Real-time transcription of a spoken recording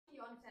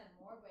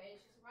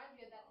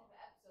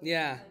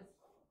Yeah,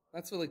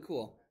 that's really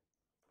cool.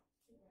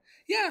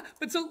 Yeah,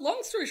 but so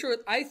long story short,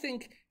 I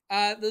think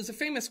there's a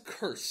famous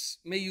curse: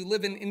 "May you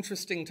live in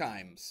interesting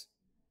times."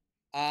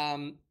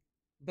 Um,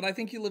 but I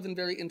think you live in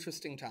very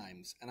interesting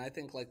times, and I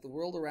think like the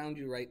world around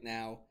you right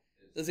now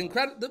is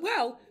incredible.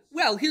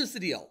 Well, here's the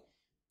deal: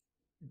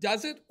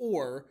 does it,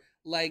 or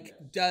like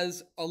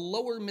does a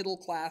lower middle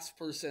class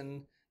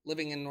person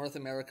living in North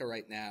America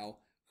right now,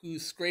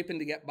 who's scraping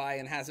to get by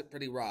and has it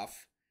pretty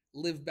rough,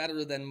 live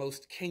better than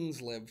most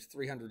kings lived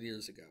 300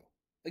 years ago?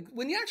 Like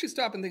when you actually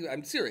stop and think,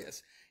 I'm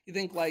serious. You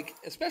think like,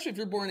 especially if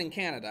you're born in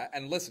Canada,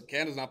 and listen,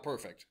 Canada's not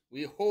perfect.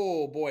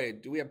 Oh boy,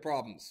 do we have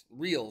problems,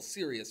 real,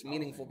 serious,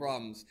 meaningful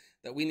problems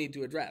that we need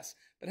to address.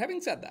 But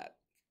having said that,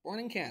 born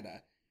in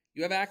Canada,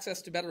 you have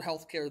access to better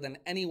healthcare than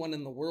anyone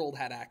in the world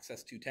had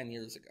access to 10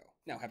 years ago.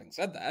 Now, having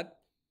said that,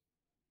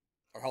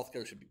 our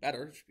healthcare should be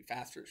better, it should be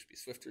faster, it should be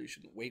swifter. You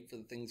shouldn't wait for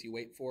the things you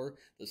wait for.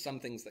 There's some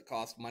things that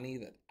cost money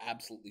that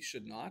absolutely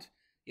should not.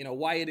 You know,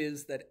 why it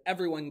is that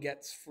everyone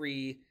gets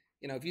free.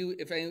 You know, if you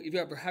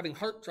ever having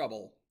heart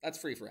trouble, that's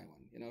free for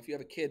anyone. You know, if you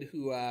have a kid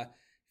who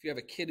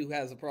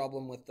has a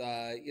problem with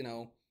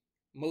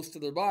most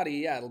of their body,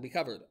 yeah, it'll be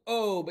covered.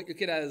 Oh, but your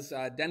kid has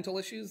dental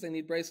issues, they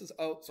need braces.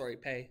 Oh, sorry,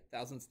 pay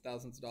thousands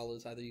of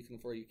dollars. Either you can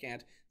afford it or you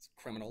can't. It's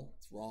criminal.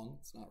 It's wrong.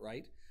 It's not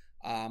right.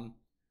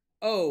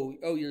 Oh,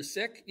 you're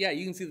sick? Yeah,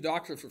 you can see the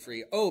doctor for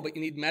free. Oh, but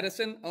you need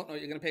medicine? Oh, no,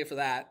 you're going to pay for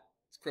that.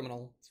 It's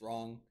criminal. It's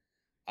wrong.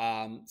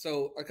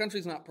 So our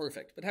country's not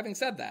perfect. But having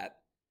said that,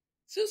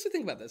 seriously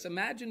think about this.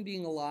 Imagine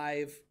being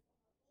alive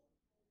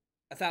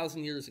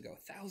 1,000 years ago,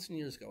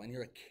 and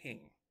you're a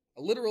king,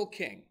 a literal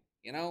king,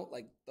 you know,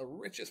 like the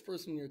richest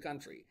person in your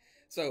country.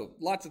 So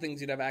lots of things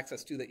you'd have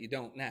access to that you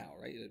don't now,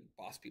 right? You'd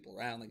boss people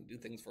around, they can do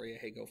things for you.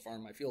 Hey, go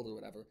farm my field or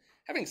whatever.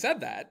 Having said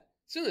that,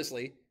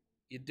 seriously,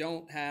 you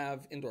don't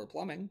have indoor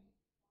plumbing.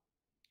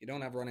 You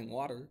don't have running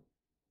water.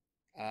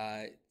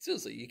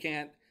 Seriously, you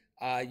can't,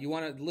 you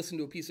want to listen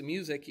to a piece of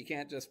music, you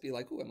can't just be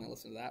like, ooh, I'm going to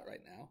listen to that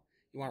right now.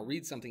 You want to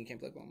read something, you can't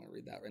be like, well, I'm going to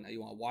read that right now.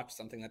 You want to watch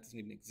something that doesn't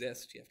even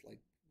exist. You have to like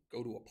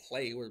go to a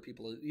play where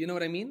people are, you know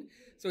what I mean?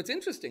 So it's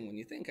interesting when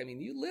you think, I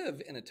mean, you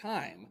live in a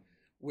time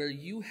where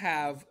you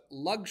have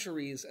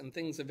luxuries and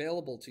things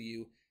available to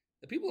you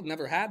that people have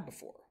never had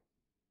before.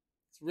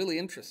 It's really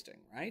interesting,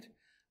 right?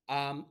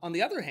 On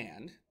the other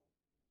hand,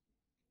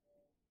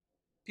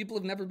 people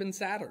have never been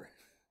sadder.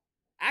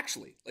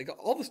 Actually, like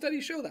all the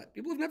studies show that.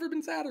 People have never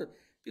been sadder.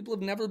 People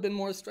have never been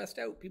more stressed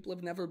out. People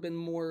have never been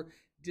more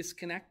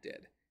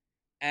disconnected.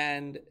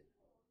 And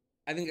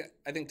I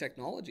think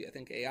technology, I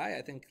think AI,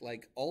 I think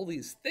like all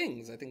these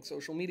things, I think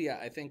social media,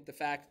 I think the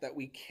fact that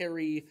we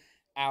carry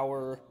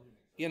our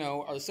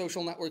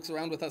social networks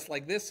around with us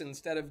like this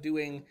instead of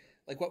doing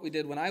like what we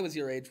did when I was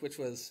your age, which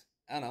was,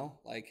 I don't know,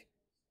 like,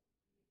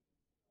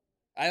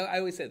 I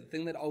always say the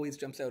thing that always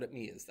jumps out at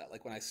me is that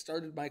like when I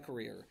started my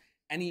career,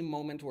 any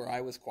moment where I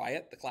was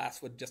quiet, the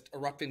class would just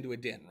erupt into a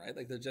din, right?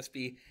 Like there'd just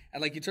be,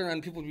 and like you turn around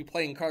and people would be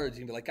playing cards and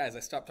you'd be like, guys, I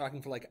stopped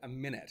talking for like a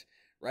minute,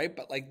 right?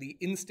 But like the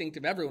instinct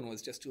of everyone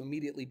was just to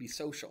immediately be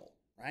social,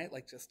 right?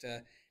 Like just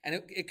to,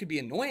 and it could be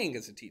annoying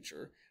as a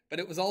teacher, but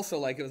it was also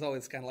like, it was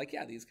always kind of like,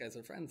 yeah, these guys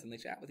are friends and they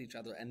chat with each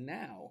other. And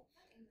now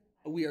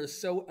we are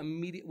so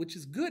immediate, which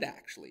is good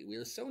actually. We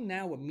are so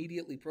now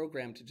immediately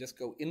programmed to just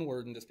go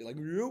inward and just be like,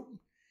 Yoop.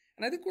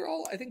 And I think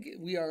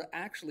we are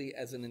actually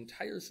as an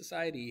entire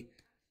society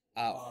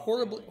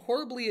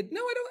horribly.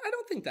 No, I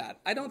don't think that.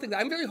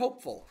 I'm very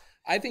hopeful.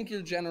 I think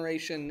your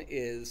generation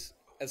is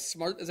as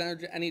smart as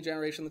any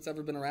generation that's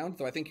ever been around.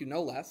 Though I think you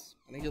know less.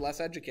 I think you're less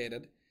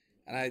educated.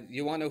 And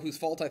you want to know whose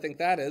fault I think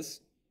that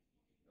is?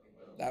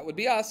 That would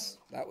be us.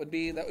 That would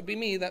be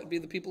me. That would be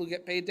the people who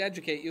get paid to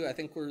educate you. I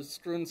think we're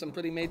screwing some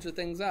pretty major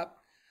things up.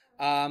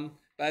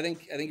 But I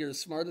think you're as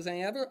smart as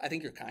any ever. I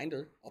think you're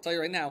kinder. I'll tell you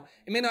right now.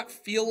 It may not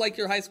feel like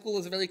your high school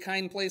is a very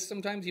kind place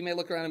sometimes. You may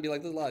look around and be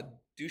like, there's a lot of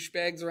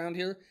douchebags around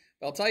here.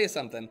 But I'll tell you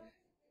something.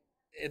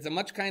 It's a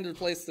much kinder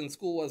place than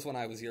school was when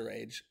I was your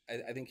age.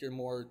 I think you're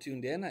more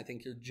tuned in. I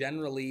think you're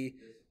generally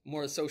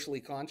more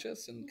socially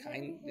conscious and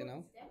kind, you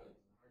know.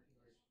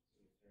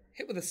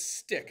 Hit with a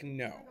stick?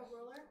 No.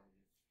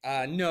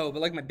 No,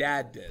 but like my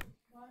dad did.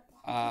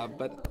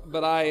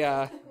 But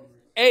I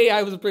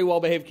was a pretty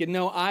well-behaved kid.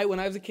 No, when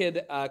I was a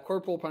kid,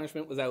 corporal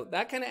punishment was out.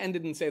 That kind of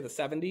ended in, say, the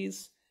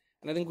 70s.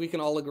 And I think we can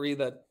all agree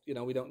that, you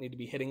know, we don't need to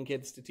be hitting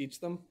kids to teach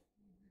them.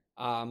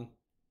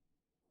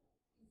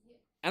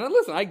 And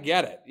listen, I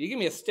get it. You give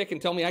me a stick and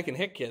tell me I can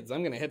hit kids, I'm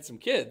going to hit some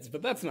kids.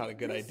 But that's not a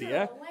good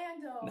idea.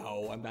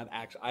 No, I'm not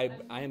actually.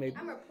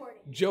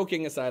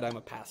 Joking aside, I'm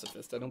a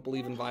pacifist. I don't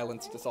believe in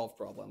violence to solve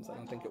problems. I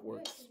don't think it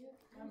works.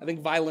 I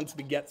think violence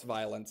begets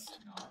violence.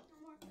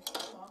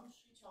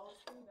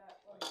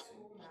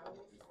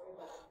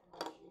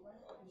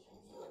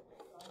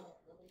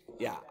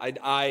 Yeah,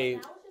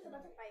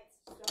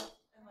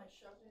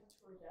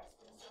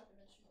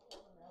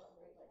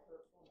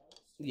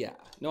 yeah,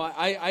 no,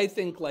 I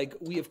think like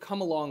we have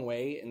come a long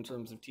way in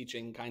terms of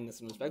teaching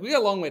kindness and respect. We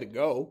got a long way to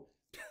go.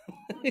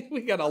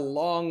 We got a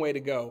long way to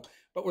go,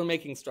 but we're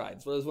making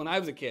strides. Whereas when I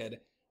was a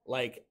kid,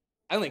 like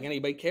I don't think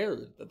anybody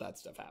cared that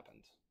stuff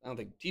happened. I don't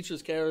think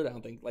teachers cared. I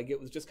don't think, like, it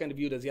was just kind of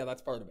viewed as, yeah,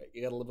 that's part of it.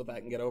 You got to live with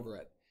that and get over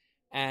it.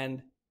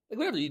 And like,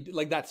 whatever you do,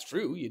 like, that's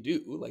true. You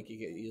do. Like,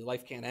 your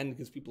life can't end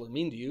because people are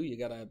mean to you. You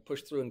got to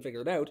push through and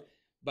figure it out.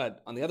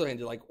 But on the other hand,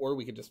 you're like, or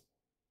we could just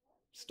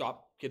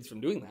stop kids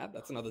from doing that.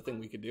 That's another thing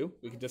we could do.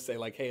 We could just say,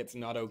 like, hey, it's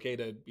not okay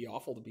to be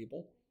awful to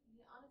people.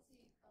 Yeah, honestly,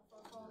 for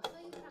phone, I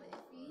think it's kind of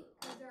iffy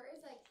because there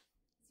is like,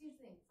 here's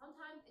the thing.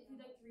 Sometimes if you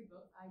like to read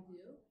books, I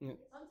do. Yeah.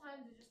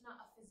 Sometimes there's just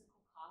not a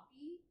physical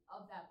copy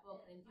of that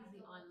book, and it's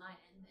usually online.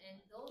 And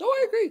those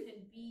I agree.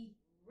 can be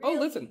Oh,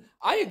 really listen,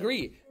 I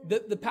agree.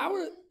 The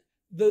power,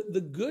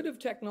 the good of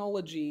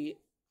technology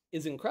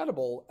is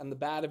incredible, and the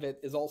bad of it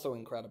is also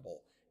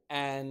incredible.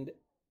 And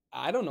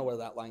I don't know where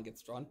that line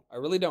gets drawn. I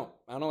really don't.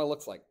 I don't know what it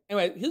looks like.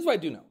 Anyway, here's what I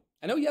do know.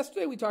 I know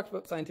yesterday we talked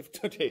about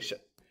scientific notation.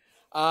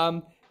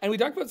 And we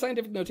talked about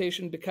scientific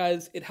notation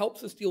because it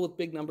helps us deal with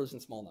big numbers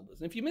and small numbers.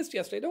 And if you missed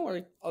yesterday, don't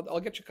worry. I'll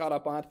get you caught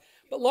up on it.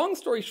 But long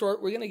story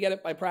short, we're going to get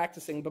it by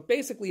practicing. But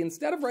basically,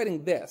 instead of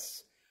writing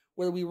this,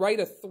 where we write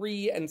a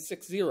 3 and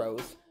 6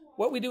 zeros,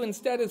 what we do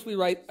instead is we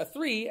write a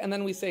 3, and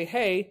then we say,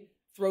 hey,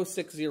 throw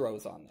 6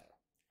 zeros on there.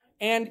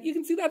 And you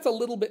can see that's a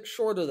little bit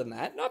shorter than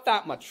that. Not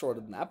that much shorter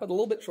than that, but a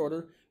little bit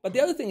shorter. But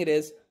the other thing it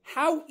is,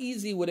 how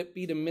easy would it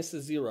be to miss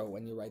a 0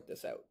 when you write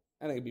this out?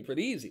 I think it'd be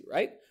pretty easy,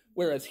 right?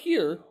 Whereas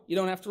here, you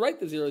don't have to write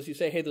the zeros. You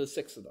say, hey, there's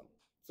 6 of them.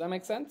 Does that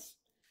make sense?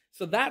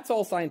 So that's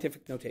all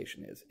scientific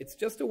notation is. It's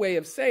just a way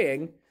of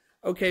saying,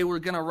 okay, we're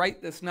going to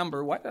write this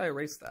number. Why did I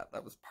erase that?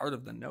 That was part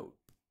of the note.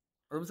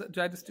 Or was it,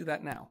 did I just do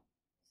that now?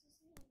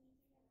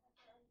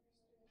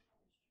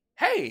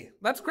 Hey,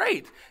 that's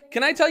great.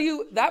 Can I tell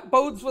you, that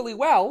bodes really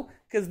well,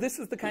 because this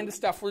is the kind of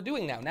stuff we're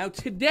doing now. Now,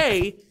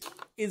 today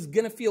is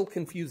going to feel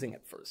confusing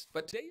at first,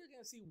 but today you're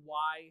going to see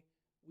why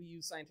we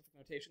use scientific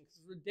notation,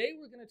 because today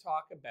we're going to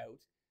talk about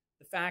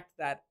the fact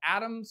that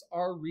atoms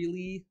are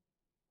really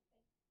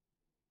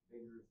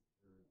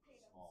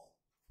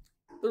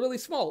they're really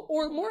small.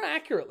 Or more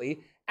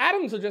accurately,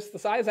 atoms are just the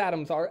size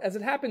atoms are. As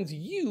it happens,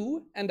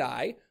 you and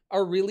I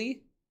are we're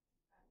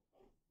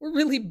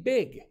really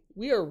big.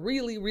 We are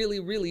really, really,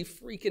 really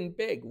freaking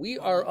big. We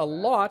are a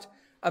lot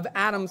of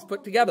atoms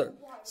put together.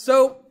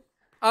 So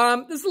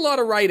this is a lot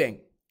of writing.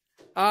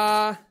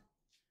 But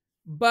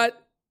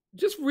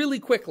just really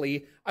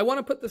quickly, I want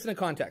to put this in a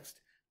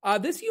context.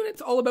 This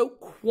unit's all about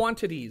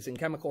quantities in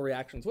chemical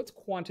reactions. What's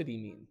quantity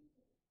mean?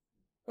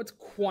 What's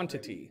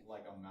quantity?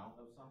 Like amount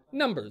of something?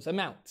 Numbers,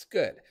 amounts,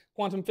 good.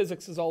 Quantum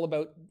physics is all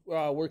about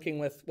working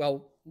with,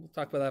 well, we'll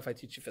talk about that if I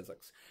teach you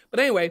physics. But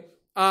anyway,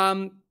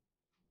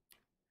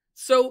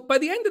 so by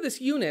the end of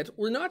this unit,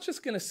 we're not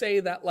just going to say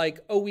that,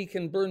 like, oh, we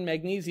can burn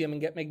magnesium and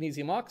get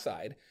magnesium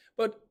oxide,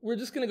 but we're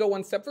just going to go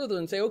one step further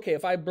and say, okay,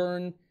 if I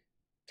burn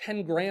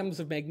 10 grams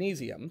of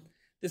magnesium,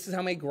 this is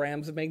how many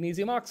grams of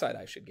magnesium oxide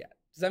I should get.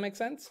 Does that make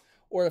sense?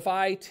 Or if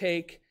I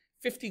take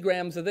 50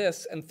 grams of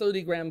this and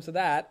 30 grams of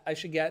that, I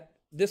should get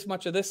this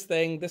much of this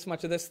thing,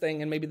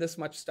 and maybe this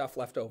much stuff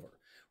left over.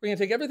 We're going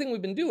to take everything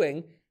we've been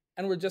doing,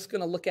 and we're just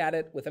going to look at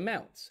it with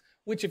amounts,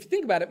 which, if you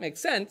think about it,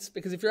 makes sense,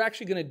 because if you're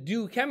actually going to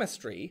do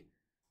chemistry,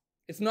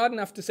 it's not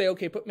enough to say,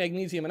 okay, put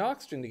magnesium and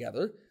oxygen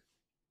together.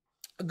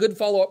 A good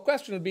follow-up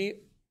question would be,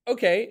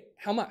 okay,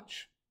 how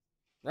much,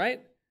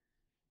 right?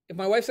 If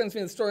my wife sends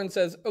me to the store and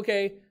says,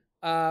 okay,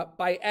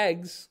 buy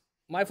eggs,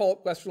 my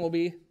follow-up question will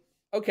be,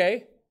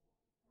 okay,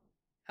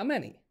 how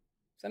many?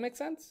 Does that make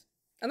sense?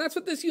 And that's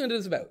what this unit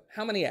is about.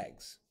 How many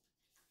eggs?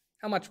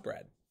 How much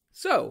bread?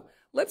 So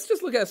let's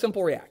just look at a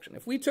simple reaction.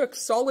 If we took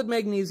solid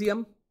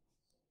magnesium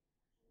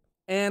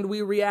and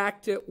we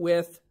react it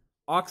with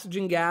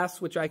oxygen gas,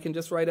 which I can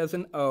just write as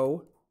an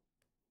O.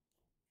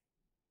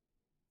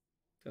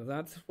 So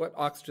that's what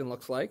oxygen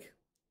looks like.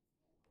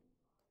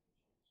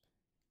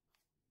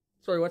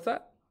 Sorry, what's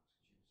that?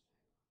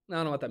 I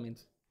don't know what that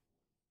means.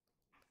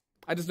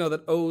 I just know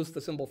that O is the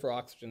symbol for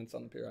oxygen. It's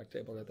on the periodic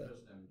table right there.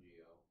 Just MgO.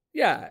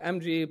 Yeah,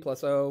 Mg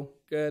plus O.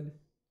 Good.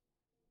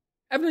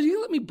 Evan, are you going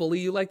to let me bully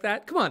you like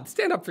that? Come on,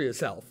 stand up for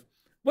yourself.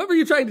 What were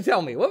you trying to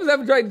tell me? What was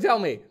Evan trying to tell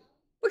me?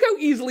 Look how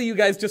easily you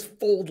guys just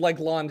fold like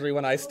laundry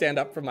when I stand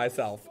up for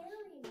myself.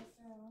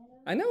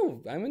 I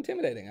know, I'm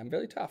intimidating. I'm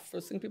very tough.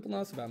 First thing people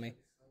notice about me.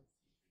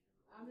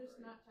 I'm just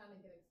not trying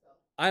to get expelled.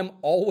 I'm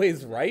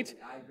always right.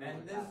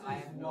 And this is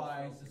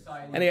why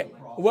society Anyway,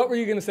 what were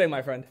you going to say,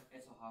 my friend?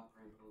 It's a hot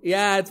print.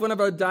 Yeah, it's one of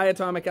our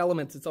diatomic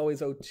elements. It's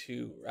always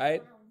O2,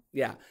 right?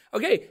 Yeah.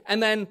 Okay,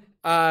 and then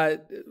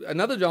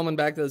another gentleman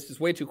back there is just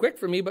way too quick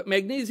for me, but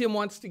magnesium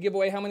wants to give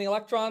away how many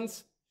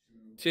electrons?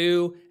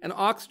 2. And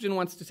oxygen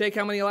wants to take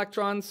how many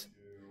electrons? 2.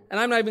 And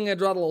I'm not even going to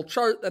draw the little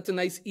chart. That's a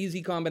nice,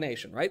 easy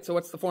combination, right? So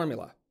what's the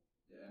formula?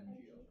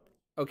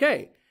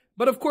 Okay.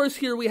 But of course,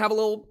 here we have a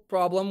little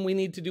problem. We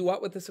need to do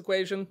what with this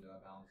equation?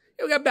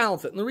 Yeah, we got to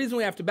balance it. And the reason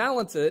we have to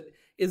balance it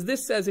is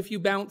this says if you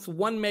bounce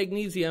 1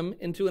 magnesium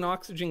into an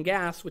oxygen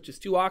gas, which is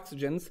 2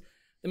 oxygens,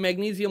 the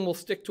magnesium will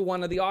stick to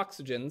one of the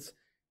oxygens.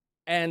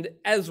 And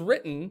as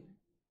written,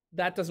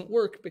 that doesn't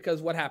work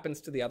because what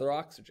happens to the other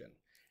oxygen?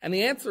 And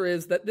the answer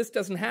is that this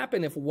doesn't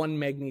happen if 1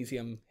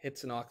 magnesium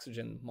hits an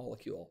oxygen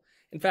molecule.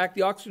 In fact,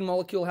 the oxygen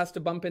molecule has to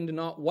bump into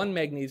not 1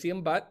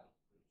 magnesium, but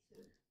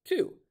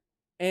 2.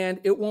 And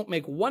it won't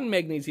make 1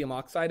 magnesium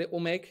oxide, it will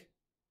make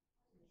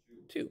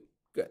 2.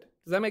 Good.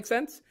 Does that make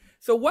sense?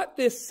 So what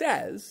this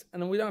says,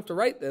 and we don't have to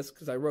write this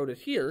because I wrote it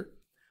here,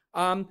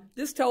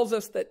 this tells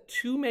us that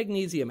 2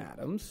 magnesium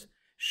atoms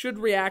should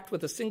react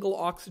with a single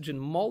oxygen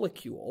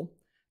molecule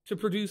to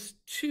produce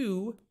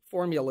 2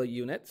 formula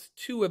units,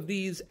 2 of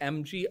these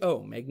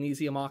MgO,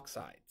 magnesium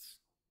oxides.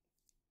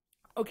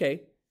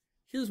 Okay,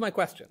 here's my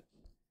question.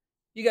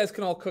 You guys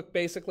can all cook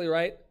basically,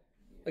 right?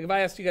 Like if I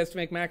asked you guys to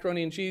make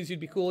macaroni and cheese, you'd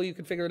be cool, you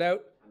could figure it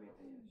out?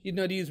 You'd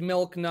know to use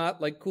milk, not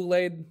like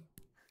Kool-Aid?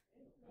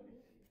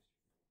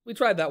 We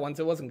tried that once,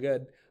 it wasn't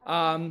good.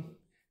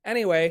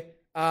 Anyway,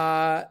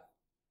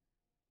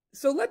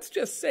 so let's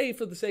just say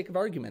for the sake of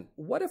argument,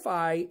 what if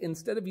I,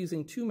 instead of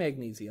using 2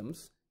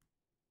 magnesiums,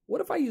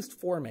 what if I used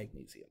 4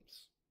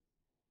 magnesiums?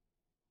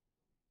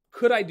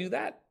 Could I do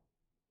that?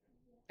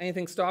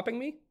 Anything stopping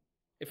me?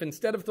 If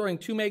instead of throwing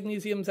 2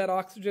 magnesiums at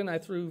oxygen, I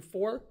threw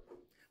 4?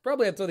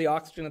 Probably I'd throw the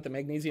oxygen at the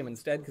magnesium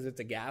instead because it's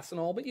a gas and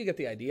all, but you get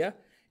the idea.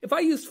 If I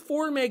used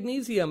 4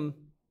 magnesium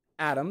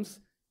atoms,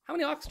 how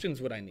many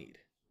oxygens would I need?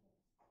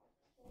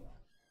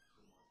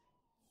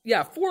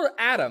 Yeah, 4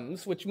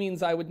 atoms, which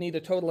means I would need a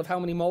total of how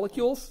many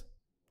molecules?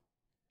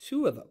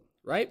 2 of them,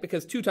 right?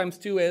 Because 2 times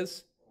 2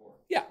 is? 4.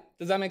 Yeah,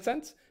 does that make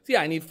sense? So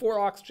yeah, I need 4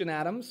 oxygen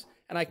atoms,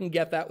 and I can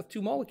get that with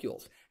 2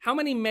 molecules. How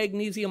many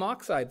magnesium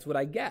oxides would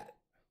I get?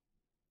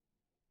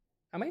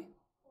 How many?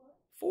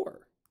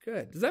 4.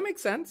 Good. Does that make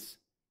sense?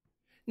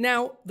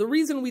 Now, the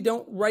reason we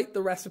don't write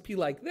the recipe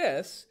like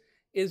this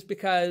is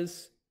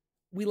because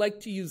we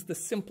like to use the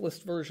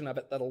simplest version of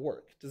it that'll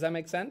work. Does that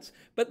make sense?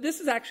 But this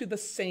is actually the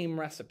same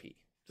recipe.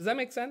 Does that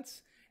make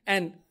sense?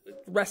 And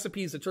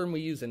recipe is a term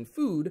we use in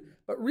food,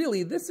 but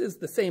really this is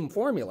the same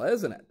formula,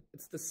 isn't it?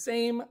 It's the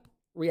same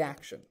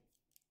reaction.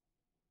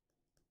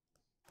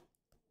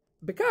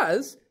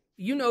 Because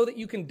you know that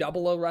you can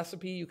double a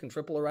recipe, you can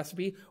triple a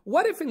recipe.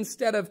 What if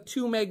instead of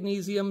 2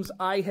 magnesiums,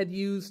 I had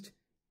used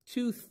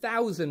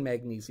 2,000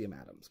 magnesium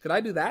atoms? Could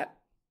I do that?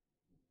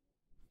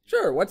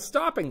 Sure, what's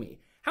stopping me?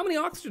 How many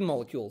oxygen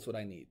molecules would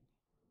I need?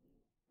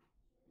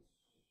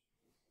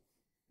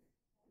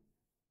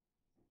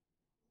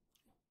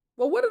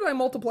 Well, what did I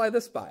multiply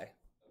this by?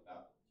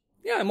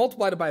 Yeah, I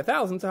multiplied it by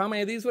 1,000, so how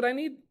many of these would I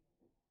need?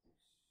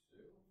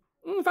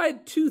 If I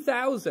had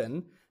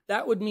 2,000,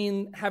 that would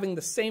mean having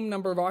the same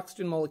number of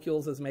oxygen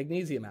molecules as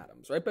magnesium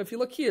atoms, right? But if you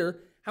look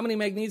here, how many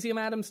magnesium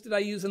atoms did I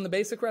use in the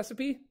basic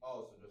recipe?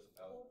 Oh, so just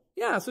 1,000.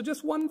 Yeah, so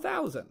just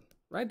 1,000,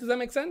 right? Does that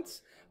make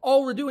sense?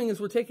 All we're doing is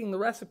we're taking the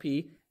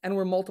recipe and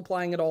we're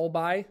multiplying it all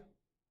by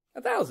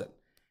 1,000.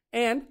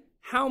 And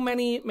how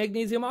many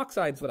magnesium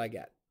oxides would I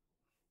get?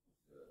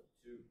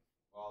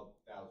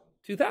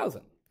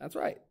 2,000. That's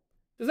right.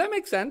 Does that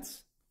make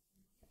sense?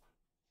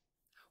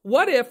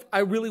 What if I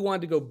really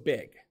wanted to go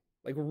big?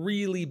 Like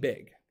really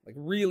big. Like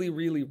really,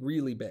 really,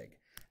 really big.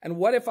 And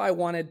what if I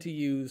wanted to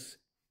use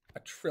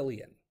 1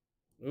 trillion?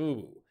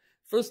 Ooh.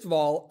 First of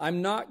all,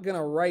 I'm not going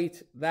to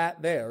write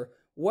that there.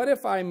 What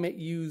if I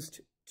used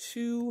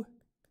 2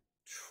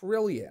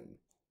 trillion,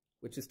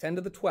 which is 10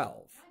 to the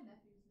 12?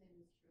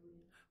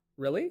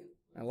 Really?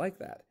 I like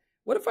that.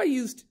 What if I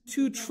used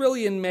 2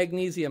 trillion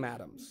magnesium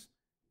atoms?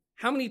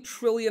 How many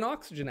trillion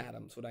oxygen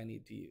atoms would I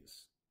need to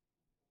use?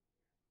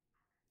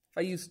 If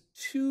I use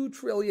 2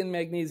 trillion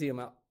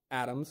magnesium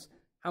atoms,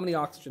 how many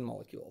oxygen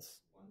molecules?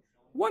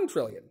 1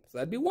 trillion. So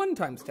that'd be 1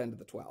 times 10 to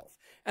the 12.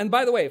 And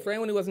by the way, for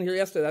anyone who wasn't here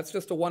yesterday, that's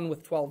just a 1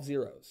 with 12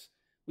 zeros.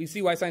 We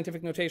see why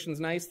scientific notation is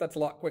nice. That's a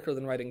lot quicker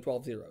than writing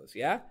 12 zeros,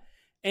 yeah?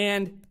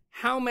 And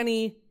how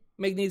many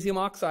magnesium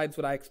oxides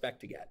would I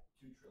expect to get?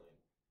 2 trillion.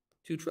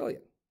 2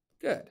 trillion.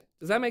 Good.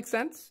 Does that make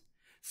sense?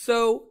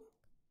 So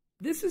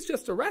this is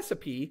just a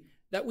recipe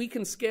that we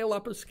can scale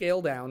up or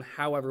scale down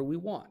however we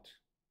want.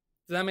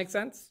 Does that make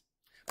sense?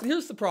 But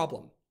here's the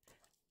problem.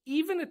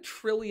 Even 1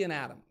 trillion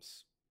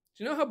atoms.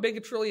 Do you know how big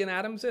 1 trillion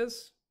atoms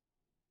is?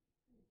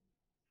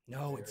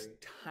 No, it's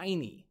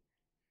tiny.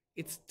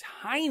 It's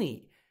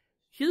tiny.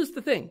 Here's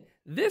the thing.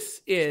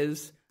 This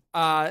is,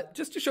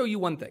 just to show you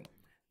one thing.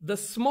 The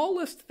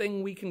smallest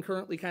thing we can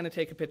currently kind of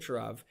take a picture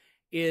of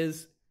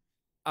is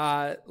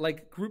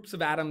like groups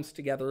of atoms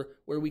together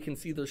where we can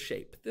see their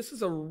shape. This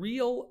is a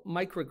real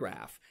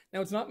micrograph. Now,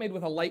 it's not made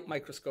with a light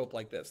microscope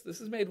like this. This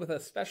is made with a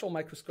special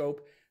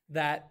microscope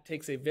that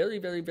takes a very,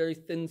 very, very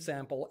thin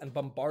sample and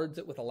bombards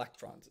it with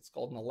electrons. It's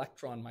called an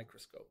electron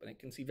microscope, and it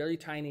can see very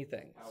tiny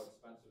things. How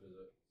expensive is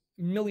it?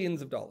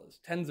 Millions of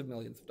dollars, tens of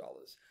millions of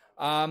dollars.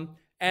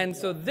 And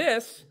so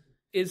this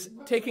is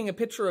taking a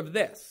picture of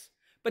this.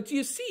 But do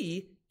you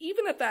see,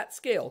 even at that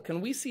scale,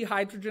 can we see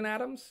hydrogen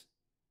atoms?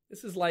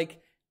 This is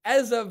like,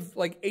 as of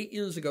like 8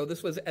 years ago,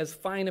 this was as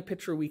fine a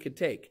picture we could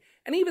take.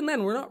 And even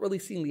then, we're not really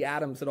seeing the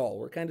atoms at all.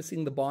 We're kind of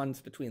seeing the bonds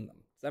between them.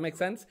 Does that make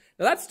sense?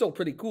 Now, that's still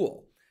pretty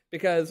cool,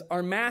 because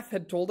our math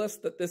had told us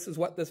that this is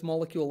what this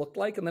molecule looked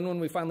like. And then when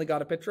we finally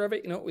got a picture of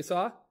it, you know what we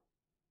saw?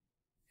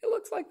 It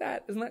looks like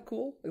that. Isn't that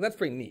cool? Like, that's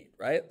pretty neat,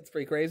 right? That's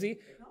pretty crazy.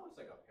 It kind of looks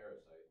like a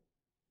parasite.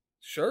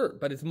 Sure,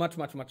 but it's much,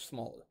 much, much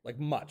smaller. Like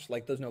much,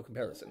 like there's no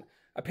comparison.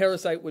 A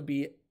parasite would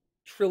be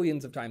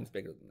trillions of times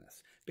bigger than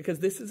this because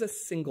this is a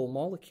single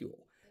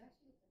molecule.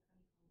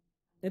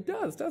 It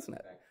does, doesn't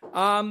it?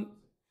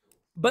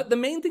 But the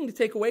main thing to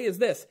take away is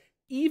this.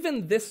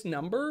 Even this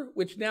number,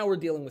 which now we're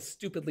dealing with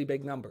stupidly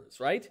big numbers,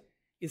 right,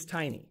 is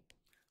tiny.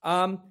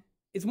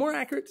 It's more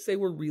accurate to say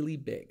we're really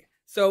big.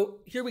 So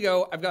here we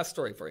go. I've got a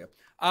story for you.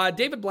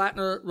 David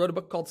Blattner wrote a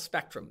book called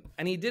Spectrum,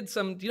 and he did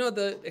some, do you know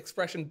the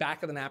expression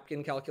back of the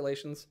napkin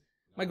calculations?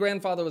 My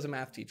grandfather was a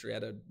math teacher. He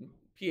had a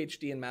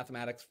PhD in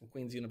mathematics from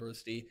Queen's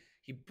University.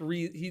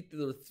 There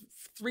were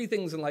three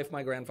things in life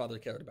my grandfather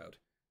cared about: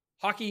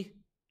 hockey,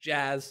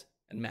 jazz,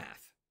 and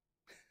math.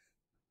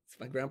 It's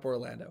my grandpa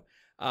Orlando.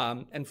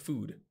 And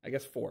food, I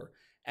guess 4.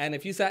 And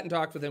if you sat and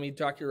talked with him, he'd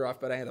talk your ear off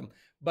about any of them.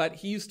 But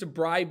he used to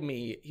bribe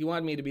me. He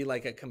wanted me to be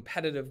like a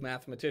competitive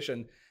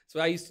mathematician. So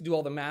I used to do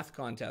all the math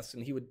contests,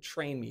 and he would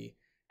train me.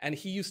 And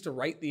he used to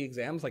write the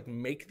exams, like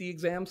make the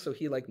exams, so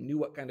he like knew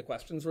what kind of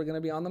questions were going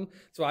to be on them.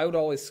 So I would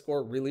always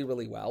score really,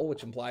 really well,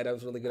 which implied I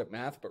was really good at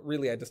math. But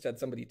really, I just had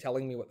somebody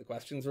telling me what the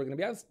questions were going to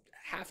be. I was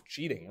half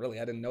cheating, really.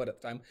 I didn't know it at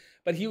the time.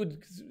 But he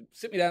would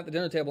sit me down at the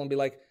dinner table and be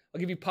like, "I'll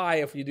give you pie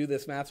if you do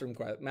this math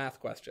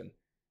question."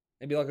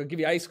 And be like, "I'll give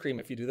you ice cream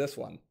if you do this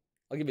one.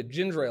 I'll give you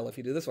ginger ale if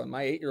you do this one."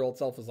 My 8-year-old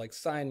self was like,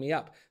 "Sign me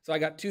up." So I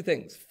got 2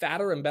 things: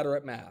 fatter and better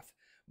at math.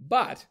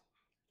 But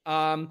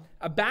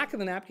a back of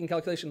the napkin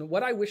calculation,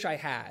 what I wish I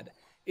had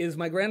is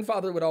my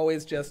grandfather would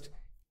always just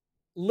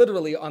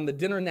literally on the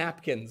dinner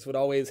napkins would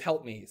always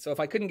help me. So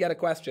if I couldn't get a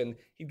question,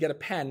 he'd get a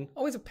pen,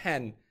 always a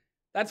pen.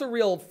 That's a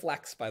real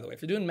flex, by the way.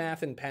 If you're doing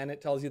math in pen,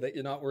 it tells you that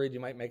you're not worried you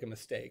might make a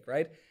mistake,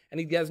 right? And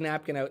he'd get his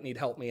napkin out and he'd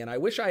help me. And I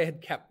wish I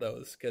had kept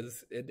those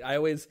because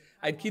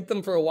I'd keep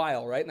them for a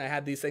while, right? And I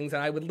had these things,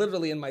 and I would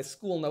literally in my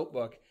school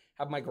notebook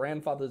have my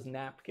grandfather's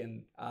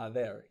napkin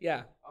there.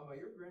 Yeah.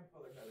 Your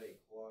grandfather had a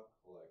clock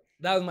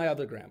collection. That was my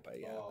other grandpa,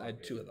 yeah. Oh, I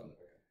had 2 of them.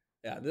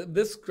 Okay. Yeah,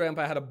 this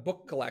grandpa had a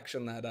book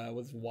collection that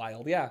was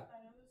wild. Yeah.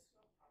 I know this is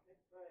off topic,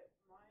 but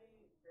my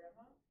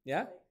grandma,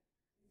 Yeah? like,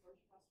 before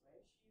she passed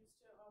away, she used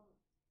to,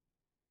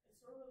 it's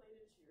sort of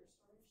related to your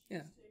story. She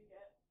Yeah. used to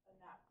get a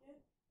napkin,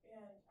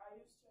 and I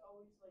used to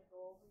always, like,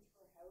 go over to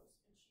her house,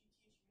 and she'd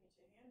teach me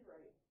to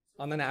handwrite. So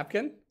On the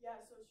napkin? Yeah,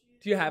 so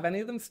she... Do you have any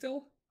of them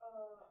still?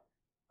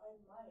 I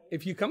might.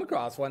 If you come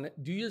across one,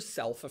 do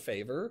yourself a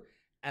favor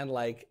and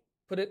like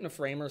put it in a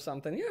frame or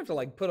something. You don't have to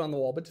like put it on the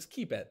wall, but just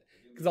keep it.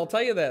 Because I'll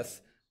tell you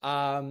this,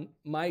 I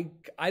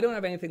don't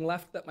have anything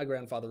left that my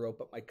grandfather wrote,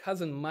 but my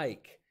cousin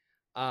Mike,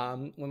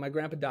 when my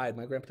grandpa died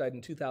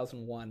in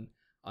 2001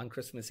 on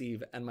Christmas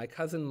Eve, and my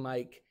cousin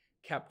Mike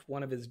kept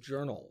one of his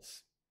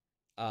journals,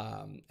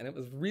 and it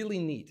was really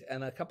neat.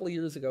 And a couple of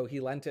years ago, he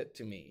lent it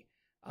to me,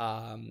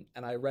 and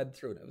I read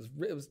through it.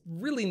 It was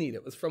really neat.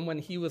 It was from when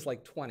he was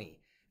like 20.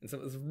 And so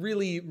it was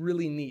really,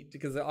 really neat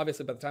because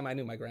obviously by the time I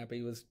knew my grandpa,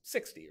 he was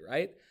 60,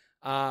 right?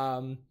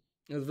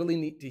 It was really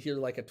neat to hear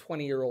like a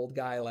 20-year-old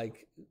guy,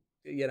 like,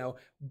 you know,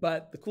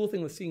 but the cool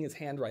thing was seeing his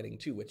handwriting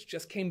too, which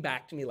just came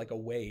back to me like a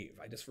wave.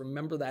 I just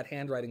remember that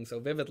handwriting so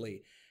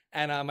vividly.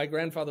 And my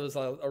grandfather was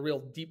a real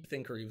deep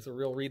thinker. He was a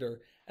real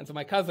reader. And so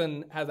my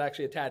cousin has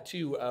actually a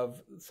tattoo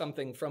of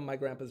something from my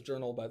grandpa's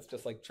journal, but it's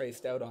just like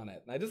traced out on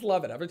it. And I just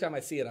love it. Every time I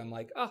see it, I'm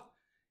like, oh,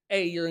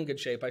 A, you're in good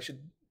shape. I should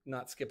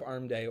not skip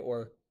arm day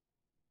or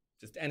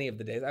just any of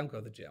the days. I don't go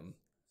to the gym.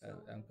 I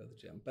don't go to the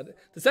gym. But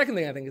the second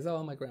thing I think is,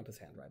 oh, my grandpa's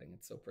handwriting.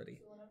 It's so pretty.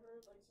 So whenever,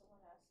 like, someone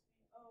asks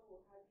me, oh,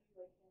 how do you,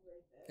 like,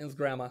 handwrite this? It was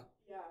grandma.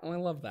 Yeah. Oh, I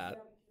love that.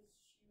 Yeah, because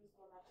she was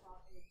the one that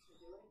taught me to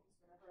do it. Because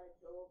whenever I'd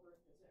go over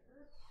and visit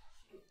her,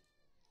 she'd teach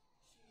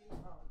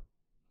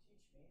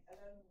me. And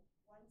then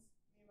once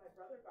me and my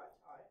brother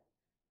got taught,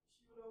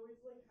 she would always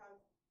like have,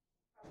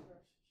 I don't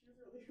know, she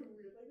was really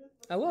weird like this.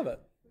 I love it.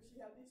 But she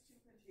had these 2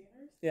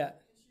 containers. Yeah.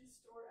 And she'd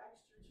store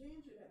extra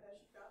change in it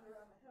that she found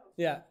around the house.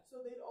 Yeah.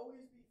 So they'd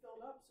always be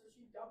filled up. So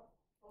she'd dump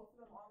both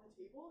of them on the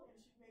table, and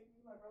she'd make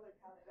me and my brother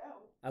count it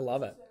out. I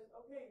love it. She says,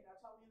 okay, now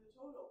tell me the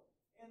total.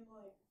 And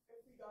like,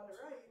 if we got it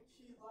right,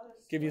 she'd let us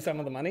Give you split some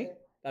of the money?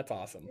 it. That's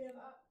awesome. And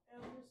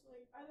I'm just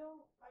like, I don't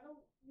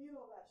need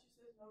all that.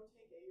 She says, no,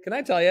 take it. Can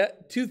I tell you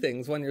 2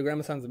 things? 1, your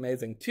grandma sounds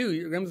amazing. 2,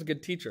 your grandma's a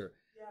good teacher.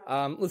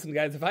 Yeah. Listen,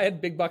 guys, if I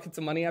had big buckets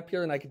of money up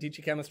here and I could teach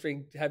you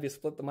chemistry, have you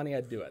split the money,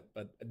 I'd do it,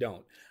 but I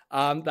don't.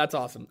 That's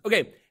awesome.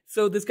 Okay,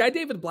 so this guy,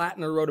 David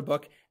Blattner, wrote a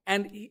book,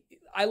 and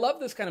I love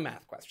this kind of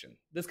math question.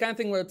 This kind of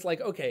thing where it's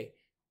like, okay,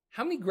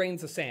 how many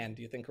grains of sand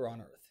do you think are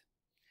on Earth?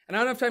 And I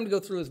don't have time to go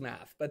through his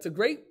math, but it's a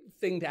great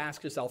thing to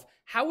ask yourself,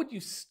 how would you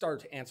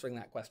start answering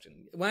that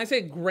question? When I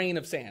say grain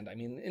of sand, I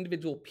mean an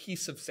individual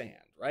piece of sand,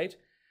 right?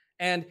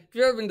 And if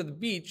you've ever been to the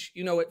beach,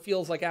 you know it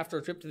feels like after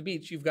a trip to the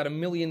beach, you've got 1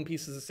 million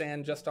pieces of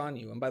sand just on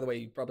you. And by the way,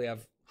 you probably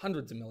have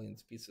hundreds of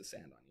millions of pieces of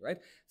sand on you, right?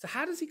 So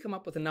how does he come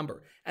up with a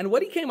number? And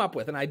what he came up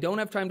with, and I don't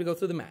have time to go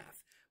through the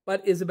math,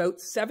 but is about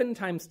 7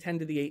 times 10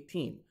 to the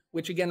 18,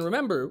 which again,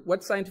 remember,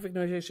 what scientific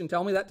notation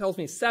tell me? That tells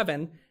me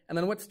 7. And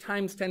then what's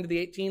times 10 to the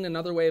 18?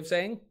 Another way of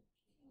saying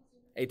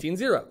 18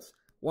 zeros.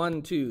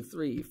 1, 2,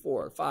 3,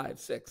 4, 5,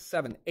 6,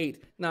 7,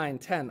 8, 9,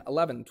 10,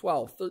 11,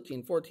 12,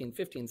 13, 14,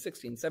 15,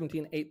 16,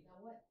 17,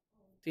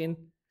 18.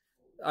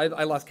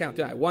 I lost count,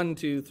 didn't I? 1,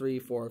 2, 3,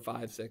 4,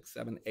 5, 6,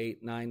 7,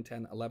 8, 9,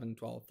 10, 11,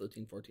 12,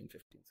 13, 14,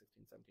 15,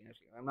 16, 17.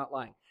 Actually, I'm not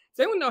lying.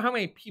 Does anyone know how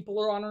many people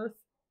are on Earth?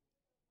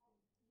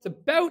 It's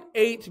about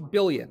 8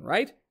 billion,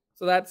 right?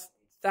 So that's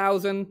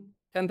 1,000,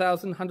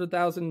 10,000,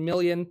 100,000,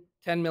 million,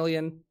 10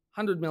 million,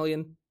 100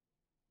 million,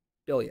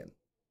 billion.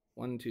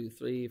 1, 2,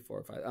 3,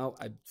 4, 5. Oh,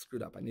 I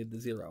screwed up. I need the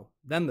 0,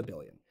 then the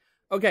billion.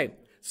 Okay,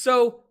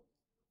 so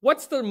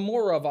what's there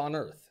more of on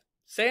Earth?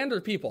 Sand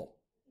or people?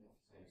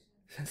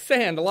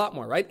 Sand, a lot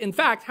more, right? In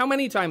fact, how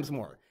many times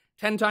more?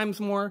 10 times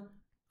more?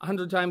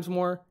 100 times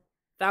more?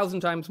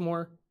 1,000 times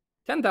more?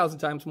 10,000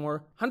 times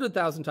more?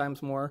 100,000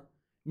 times more?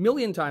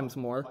 Million times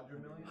more?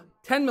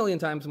 10 million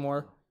times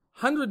more?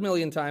 100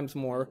 million times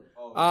more?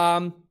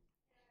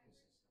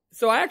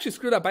 So I actually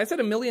screwed up. I said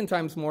 1,000,000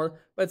 times more,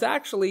 but it's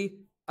actually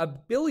 1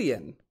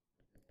 billion.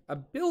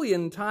 1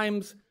 billion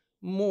times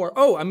more.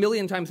 Oh,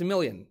 1,000,000 times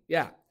 1,000,000.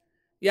 Yeah.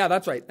 Yeah,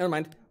 that's right. Never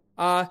mind.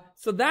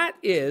 So that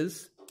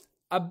is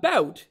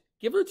about,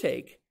 give or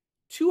take,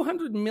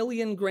 200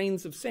 million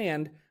grains of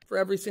sand for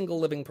every single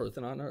living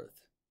person on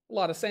Earth. A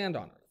lot of sand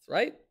on Earth,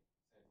 right?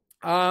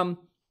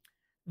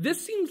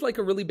 This seems like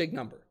a really big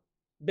number.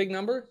 Big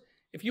number?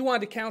 If you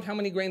wanted to count how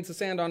many grains of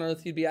sand on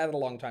Earth, you'd be at it a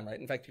long time, right?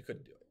 In fact, you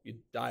couldn't do it.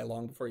 You'd die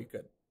long before you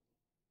could.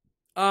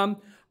 I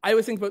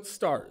always think about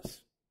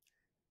stars.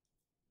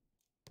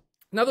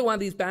 Another one of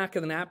these back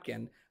of the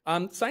napkin.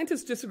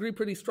 Scientists disagree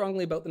pretty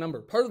strongly about the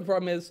number. Part of the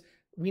problem is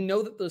we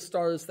know that there's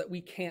stars that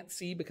we can't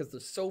see because they're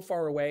so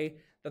far away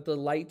that the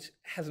light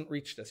hasn't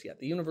reached us yet.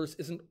 The universe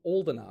isn't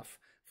old enough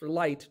for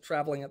light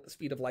traveling at the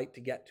speed of light to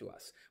get to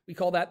us. We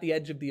call that the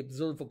edge of the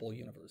observable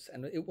universe,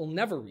 and it will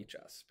never reach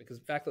us because,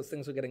 in fact, those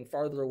things are getting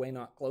farther away,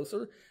 not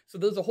closer. So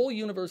there's a whole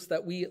universe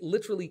that we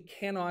literally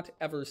cannot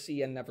ever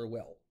see and never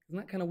will. Isn't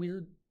that kind of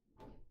weird?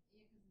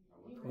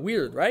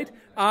 Weird, right?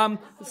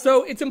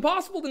 So it's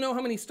impossible to know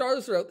how many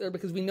stars are out there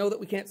because we know that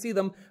we can't see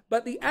them,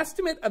 but the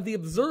estimate of the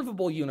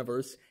observable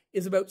universe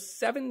is about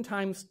 7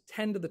 times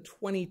 10 to the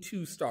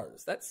 22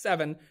 stars. That's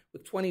 7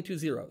 with 22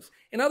 zeros.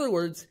 In other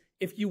words,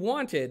 if you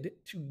wanted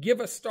to give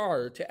a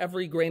star to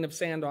every grain of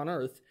sand on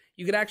Earth,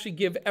 you could actually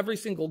give every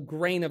single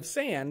grain of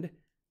sand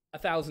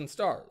 1,000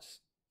 stars,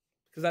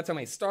 because that's how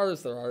many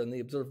stars there are in the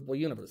observable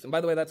universe. And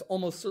by the way, that's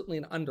almost certainly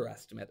an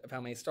underestimate of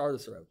how many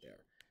stars are out there.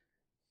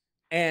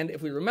 And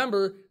if we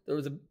remember, there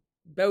was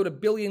about 1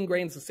 billion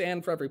grains of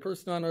sand for every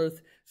person on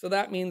Earth, so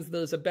that means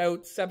there's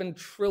about 7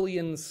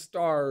 trillion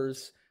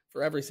stars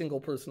for every single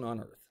person on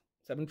Earth.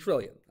 7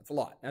 trillion, that's a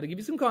lot. Now to give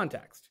you some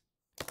context,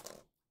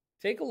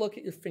 take a look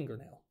at your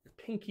fingernail, your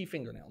pinky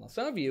fingernail. Now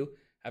some of you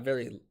have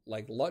very,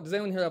 does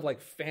anyone here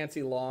have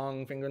fancy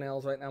long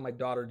fingernails right now? My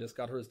daughter just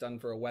got hers done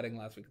for a wedding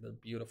last week. They're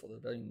beautiful, they're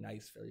very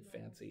nice, very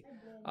fancy.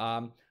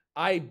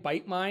 I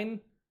bite mine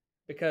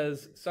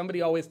because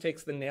somebody always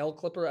takes the nail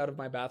clipper out of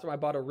my bathroom. I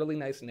bought a really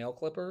nice nail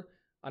clipper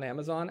on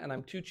Amazon, and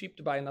I'm too cheap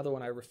to buy another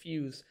one. I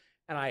refuse,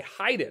 and I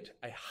hide it.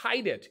 I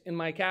hide it in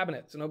my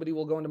cabinet so nobody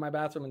will go into my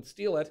bathroom and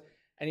steal it.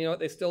 And you know what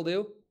they still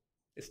do?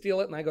 They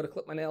steal it, and I go to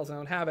clip my nails, and I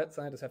don't have it,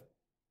 so I just have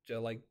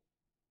to,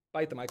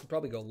 bite them. I could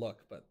probably go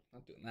look, but I'm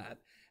not doing that.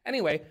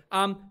 Anyway,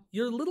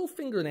 your little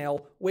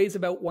fingernail weighs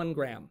about 1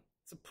 gram.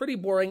 It's pretty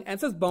boring, and it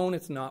says bone.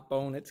 It's not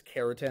bone. It's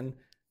keratin.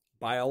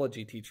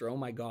 Biology teacher, oh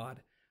my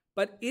God.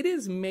 But it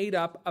is made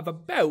up of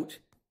about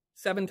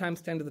 7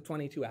 times 10 to the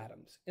 22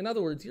 atoms. In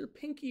other words, your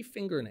pinky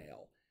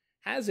fingernail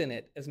has in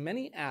it as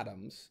many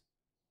atoms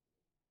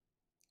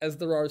as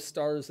there are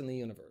stars in the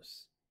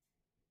universe.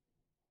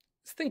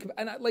 Just think about,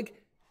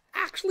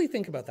 actually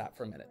think about that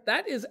for a minute.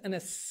 That is an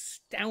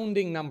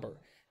astounding number.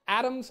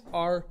 Atoms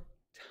are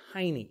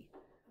tiny,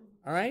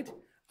 all right?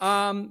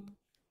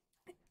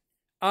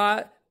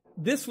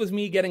 This was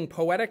me getting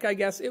poetic, I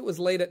guess. It was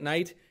late at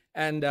night,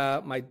 and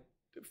my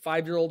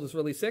 5-year-old was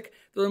really sick.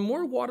 There are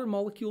more water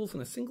molecules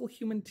in a single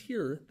human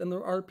tear than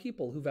there are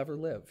people who've ever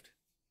lived.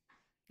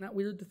 Isn't that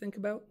weird to think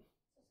about?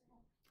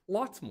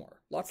 Lots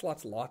more. Lots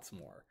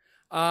more.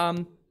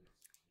 By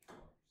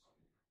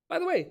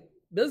the way,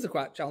 there's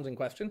a challenging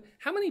question.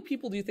 How many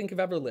people do you think have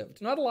ever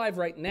lived? Not alive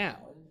right now,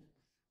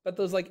 but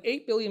there's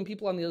 8 billion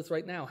people on the earth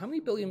right now. How many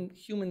billion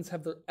humans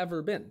have there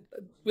ever been?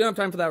 We don't have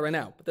time for that right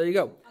now, but there you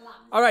go.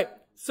 All right,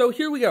 so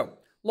here we go.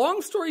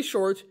 Long story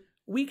short,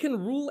 we can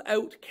rule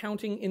out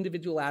counting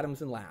individual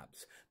atoms in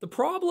labs. The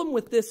problem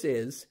with this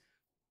is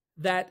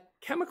that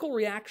chemical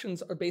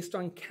reactions are based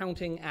on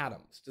counting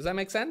atoms. Does that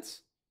make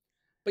sense?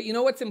 But you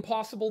know what's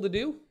impossible to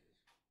do?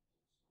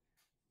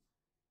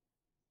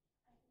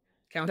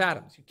 Count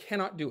atoms. You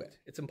cannot do it.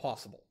 It's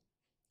impossible.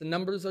 The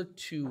numbers are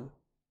too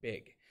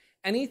big.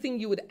 Anything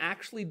you would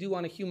actually do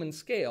on a human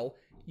scale,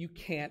 you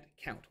can't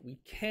count. We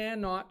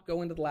cannot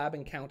go into the lab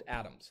and count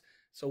atoms.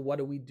 So what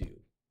do we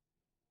do?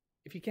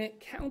 If you can't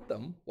count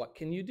them, what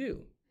can you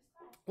do?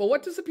 Well,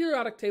 what does the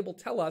periodic table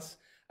tell us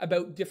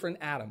about different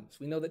atoms?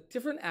 We know that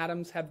different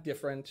atoms have they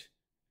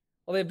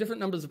have different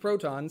numbers of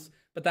protons,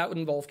 but that would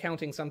involve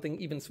counting something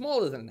even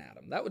smaller than an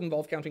atom. That would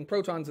involve counting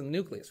protons in the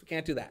nucleus. We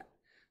can't do that.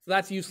 So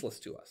that's useless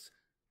to us.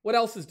 What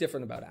else is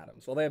different about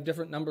atoms? Well, they have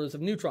different numbers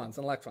of neutrons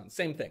and electrons.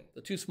 Same thing.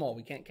 They're too small.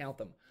 We can't count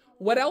them.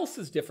 What else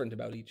is different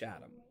about each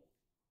atom?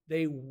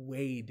 They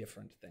weigh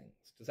different things.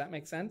 Does that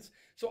make sense?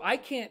 So I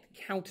can't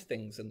count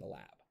things in the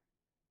lab.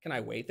 Can I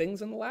weigh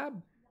things in the lab?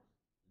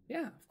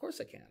 Yeah, of course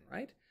I can,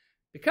 right?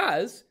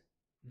 Because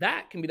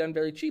that can be done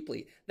very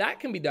cheaply. That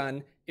can be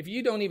done if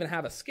you don't even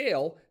have a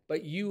scale,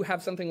 but you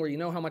have something where you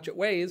know how much it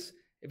weighs.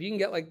 If you can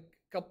get like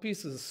a couple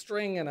pieces of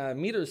string and a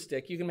meter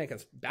stick, you can make a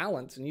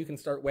balance and you can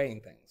start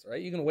weighing things,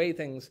 right? You can weigh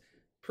things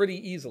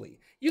pretty easily.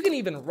 You can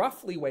even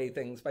roughly weigh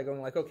things by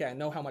going like, okay, I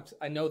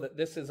know that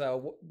this is a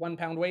 1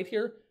 pound weight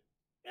here.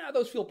 Yeah,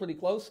 those feel pretty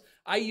close.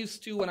 I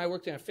used to, when I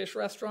worked in a fish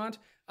restaurant,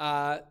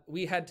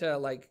 we had to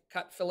like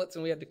cut fillets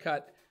and we had to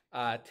cut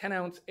 10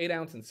 ounce, 8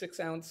 ounce, and 6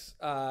 ounce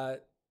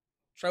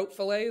trout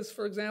fillets,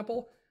 for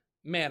example.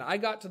 Man, I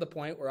got to the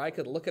point where I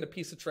could look at a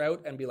piece of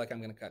trout and be like, I'm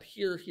going to cut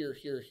here, here,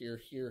 here, here,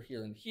 here,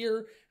 here, and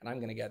here, and I'm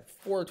going to get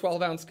 4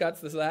 12-ounce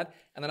cuts, this, that,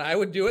 and then I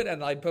would do it,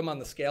 and I'd put them on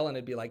the scale, and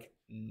it'd be like,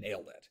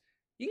 nailed it.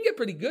 You can get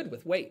pretty good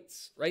with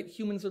weights, right?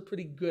 Humans are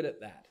pretty good at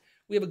that.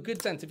 We have a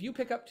good sense. If you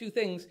pick up 2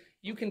 things,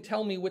 you can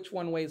tell me which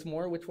one weighs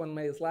more, which one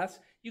weighs less.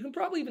 You can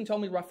probably even tell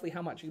me roughly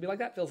how much. You can be like,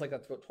 that feels like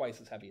that's about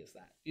twice as heavy as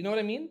that. You know what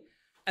I mean?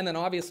 And then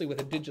obviously with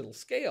a digital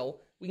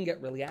scale, we can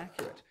get really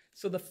accurate.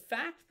 So the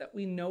fact that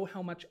we know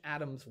how much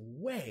atoms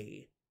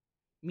weigh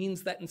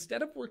means that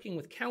instead of working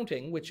with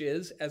counting, which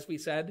is, as we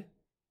said,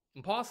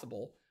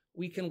 impossible,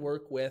 we can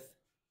work with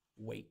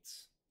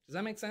weights. Does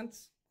that make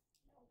sense?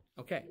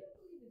 Okay.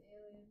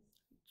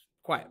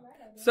 Quiet.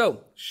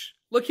 So,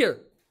 look here.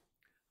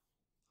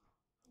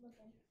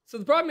 So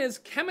the problem is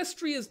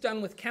chemistry is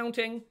done with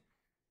counting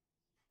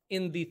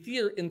in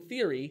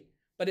theory,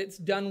 but it's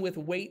done with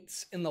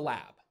weights in the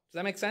lab. Does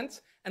that make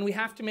sense? And we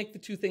have to make the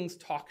 2 things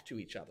talk to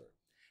each other.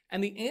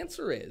 And the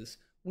answer is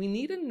we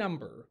need a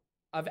number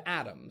of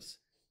atoms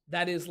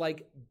that is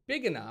like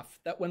big enough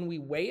that when we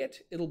weigh it,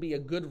 it'll be a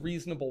good,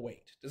 reasonable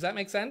weight. Does that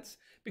make sense?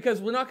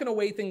 Because we're not going to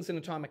weigh things in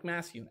atomic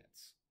mass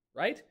units,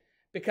 right?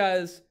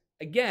 Because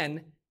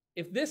again,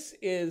 if this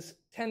is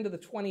 10 to the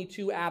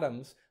 22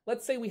 atoms,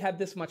 let's say we had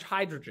this much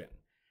hydrogen.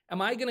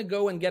 Am I going to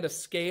go and get a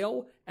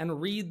scale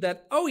and read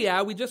that, oh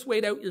yeah, we just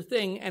weighed out your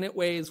thing and it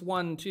weighs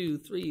 1, 2,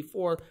 3,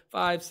 4,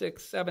 5,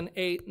 6, 7,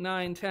 8,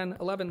 9, 10,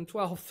 11,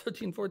 12,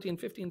 13, 14,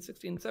 15,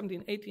 16,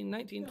 17, 18,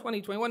 19,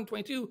 20, 21,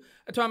 22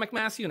 atomic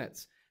mass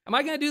units? Am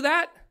I going to do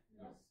that?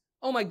 No.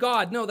 Oh my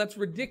God, no, that's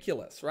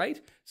ridiculous,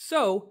 right?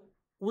 So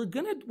what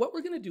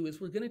we're going to do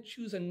is we're going to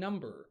choose a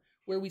number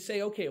where we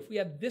say, okay, if we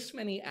have this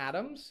many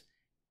atoms,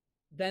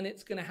 then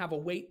it's going to have a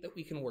weight that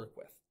we can work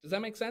with. Does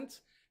that make sense?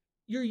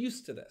 You're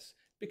used to this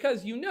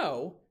because you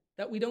know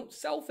that we don't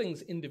sell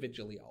things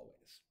individually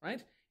always,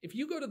 right? If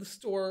you go to the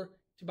store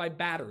to buy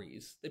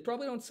batteries, they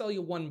probably don't sell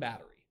you 1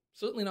 battery.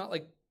 Certainly not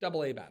like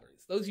AA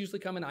batteries. Those usually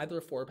come in either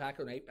a 4-pack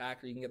or an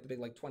 8-pack, or you can get the big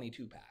like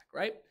 22-pack,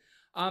 right?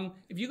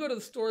 If you go to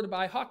the store to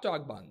buy hot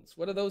dog buns,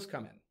 what do those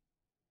come in?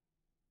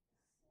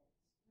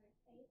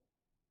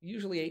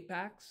 Usually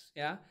 8-packs,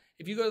 yeah.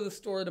 If you go to the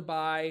store to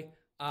buy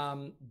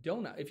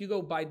if you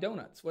go buy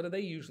donuts, what do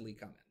they usually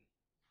come in?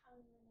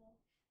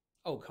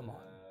 Oh, come on.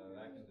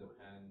 That can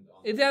depend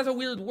on... It has a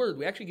weird word.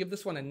 We actually give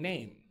this one a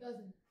name.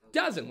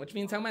 Dozen, which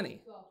means how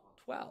many? 12.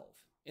 12.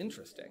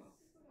 Interesting.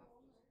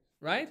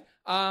 Right?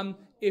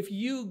 If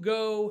you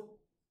go...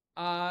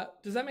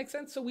 does that make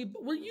sense? So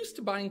we're used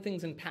to buying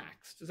things in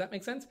packs. Does that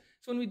make sense?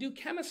 So when we do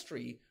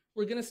chemistry,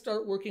 we're going to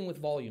start working with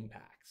volume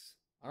packs.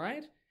 All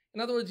right? In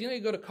other words, you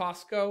go to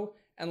Costco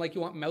and like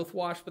you want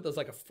mouthwash, but there's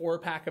like a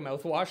 4-pack of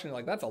mouthwash, and you're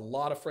like, that's a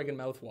lot of friggin'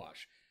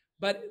 mouthwash.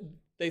 But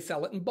they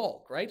sell it in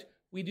bulk, right?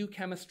 We do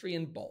chemistry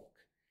in bulk.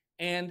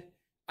 And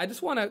I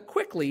just want to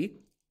quickly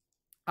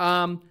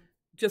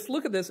just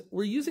look at this.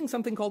 We're using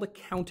something called a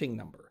counting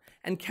number.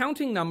 And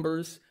counting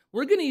numbers,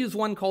 we're going to use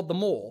one called the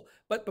mole.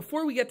 But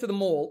before we get to the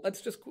mole,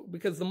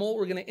 because the mole,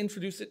 we're going to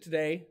introduce it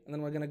today, and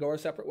then we're going to go our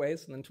separate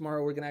ways, and then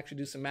tomorrow we're going to actually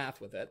do some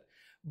math with it.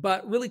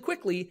 But really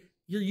quickly,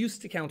 you're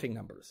used to counting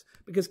numbers.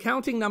 Because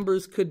counting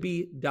numbers could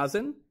be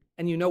dozen,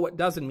 and you know what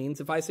dozen means.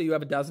 If I say you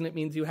have a dozen, it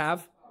means you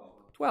have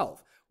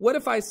 12. What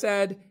if I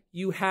said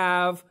you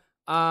have,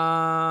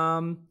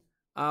 what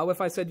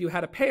if I said you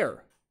had a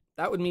pair?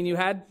 That would mean you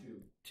had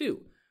 2.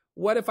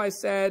 What if I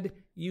said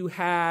you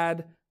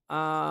had,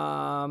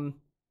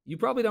 you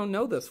probably don't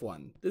know this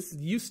one. This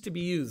used to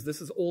be used.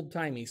 This is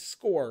old-timey.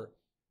 Score.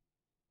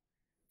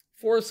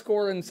 4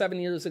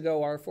 years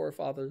ago, our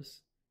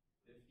forefathers.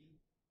 50?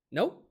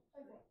 Nope.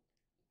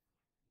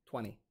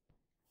 20.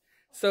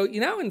 So,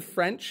 in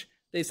French,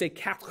 they say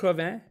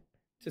 80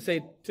 to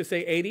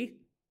say 80.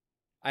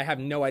 I have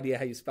no idea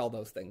how you spell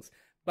those things.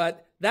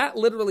 But that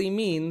literally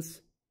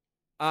means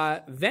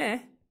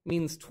 20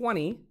 means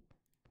 20.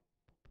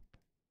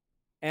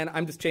 And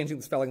I'm just changing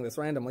the spelling of this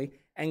randomly.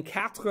 And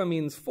 4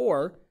 means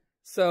 4.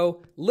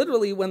 So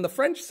literally, when the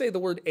French say the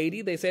word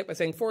 80, they say it by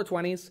saying 4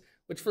 20s,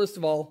 which first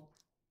of all,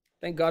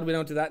 thank God we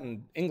don't do that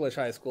in English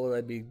high school.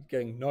 I'd be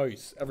getting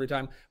nice every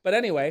time. But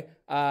anyway,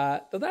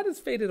 though that has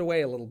faded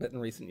away a little bit in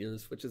recent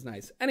years, which is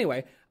nice.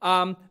 Anyway,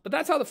 but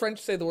that's how the French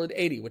say the word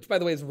 80, which by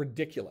the way is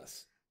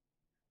ridiculous.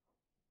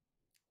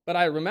 But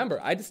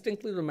I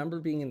distinctly remember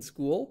being in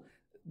school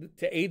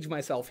to age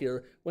myself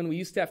here, when we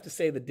used to have to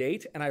say the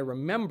date, and I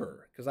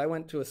remember, because I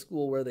went to a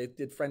school where they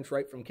did French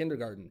right from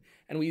kindergarten,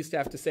 and we used to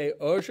have to say,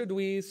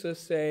 aujourd'hui, so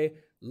say,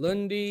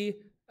 lundi,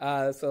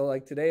 so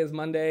like today is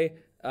Monday,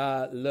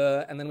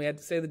 and then we had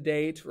to say the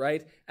date,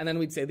 right? And then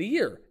we'd say the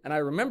year. And I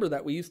remember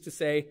that we used to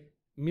say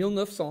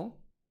 1900,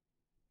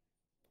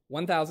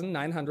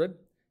 1989,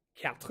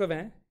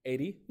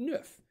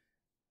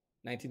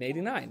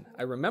 1989.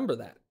 I remember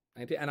that.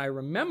 And I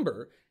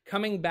remember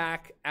coming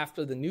back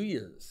after the New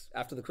Year's,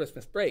 after the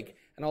Christmas break,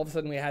 and all of a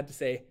sudden we had to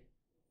say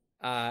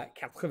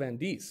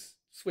 90,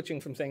 switching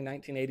from saying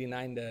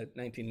 1989 to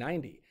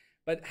 1990.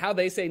 But how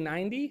they say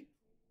 90?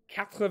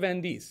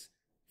 90.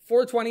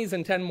 4 20s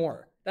and 10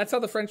 more. That's how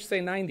the French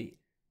say 90.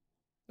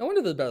 No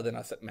wonder they're better than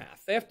us at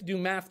math. They have to do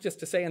math just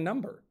to say a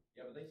number.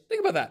 Yeah, but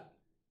Think about that.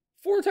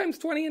 4 times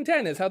 20 and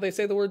 10 is how they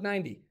say the word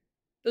 90.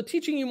 They're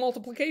teaching you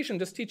multiplication,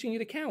 just teaching you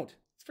to count.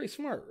 It's pretty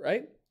smart,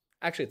 right?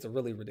 Actually, it's a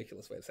really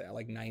ridiculous way to say it. I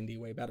like 90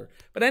 way better.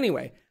 But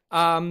anyway,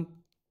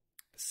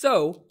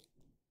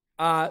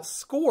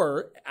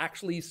 score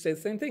actually says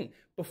the same thing.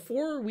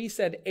 Before we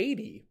said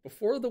 80,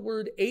 before the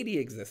word 80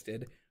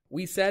 existed,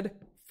 we said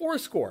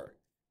 4-score.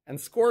 And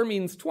score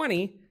means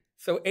 20,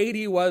 so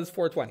 80 was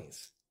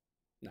 420s.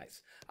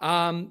 Nice.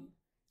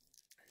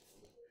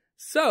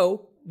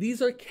 So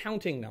these are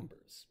counting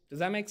numbers. Does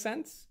that make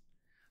sense?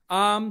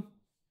 The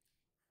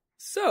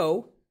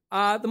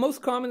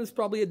most common is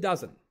probably a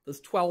dozen.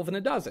 There's 12 in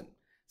a dozen.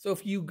 So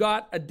if you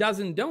got a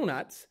dozen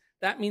donuts,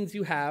 that means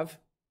you have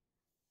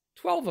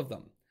 12 of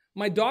them.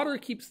 My daughter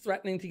keeps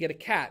threatening to get a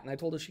cat, and I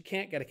told her she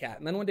can't get a cat.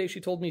 And then one day she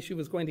told me she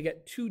was going to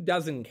get 2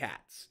 dozen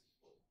cats.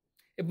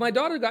 If my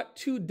daughter got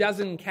 2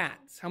 dozen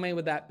cats, how many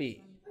would that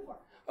be?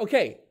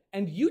 Okay,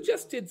 and you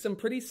just did some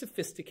pretty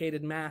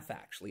sophisticated math,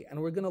 actually, and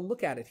we're going to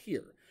look at it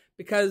here.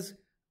 Because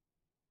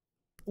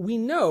we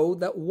know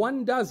that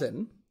 1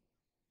 dozen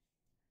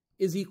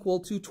is equal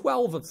to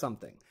 12 of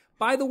something.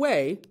 By the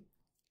way,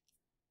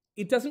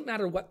 it doesn't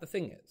matter what the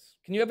thing is.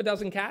 Can you have a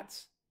dozen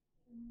cats?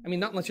 I mean,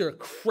 not unless you're a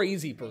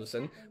crazy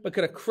person, but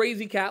could a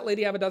crazy cat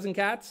lady have a dozen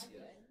cats?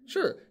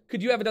 Sure.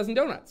 Could you have a dozen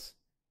donuts?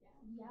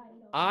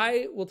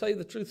 I will tell you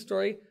the truth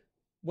story.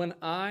 When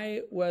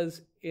I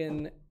was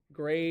in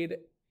grade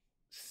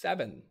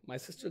 7, my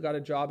sister got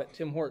a job at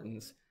Tim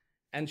Hortons,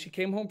 and she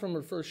came home from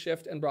her first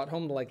shift and brought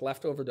home like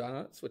leftover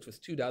donuts, which was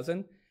 2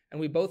 dozen. And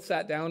we both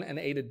sat down and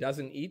ate a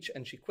dozen each,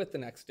 and she quit the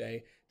next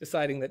day,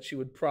 deciding that she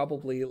would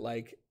probably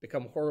like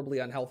become horribly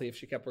unhealthy if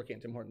she kept working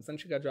at Tim Hortons. Then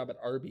she got a job at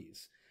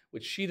Arby's,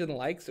 which she didn't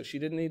like, so she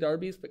didn't eat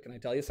Arby's. But can I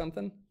tell you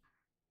something?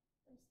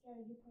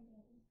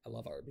 I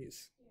love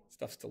Arby's.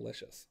 Stuff's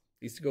delicious.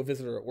 I used to go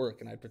visit her at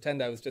work, and I'd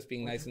pretend I was just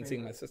being nice and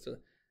seeing my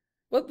sister.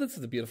 Well, this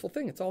is a beautiful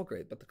thing. It's all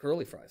great, but the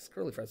curly fries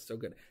are so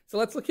good. So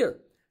let's look here.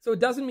 So a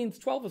dozen means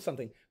 12 of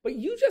something, but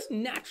you just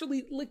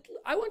naturally, like,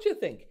 I want you to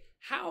think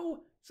how,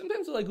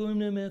 sometimes we're like, oh, I'm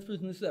not a math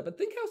person, this, that, but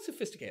think how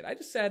sophisticated. I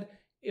just said,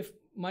 if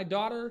my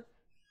daughter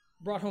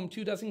brought home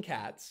 2 dozen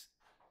cats,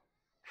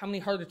 how many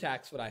heart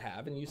attacks would I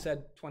have? And you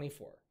said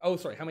 24. Oh,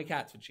 sorry, how many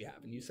cats would she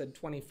have? And you said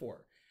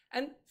 24.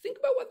 And think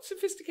about what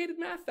sophisticated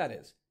math that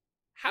is.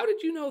 How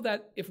did you know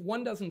that if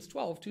 1 dozen's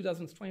 12, 2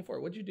 dozen's 24?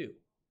 What'd you do?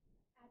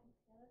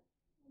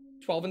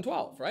 12 and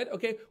 12, right?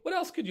 Okay, what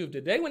else could you have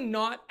did? Did anyone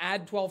not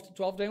add 12 to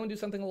 12? Did anyone do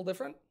something a little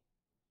different?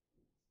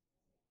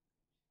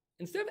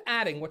 Instead of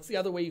adding, what's the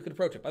other way you could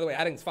approach it? By the way,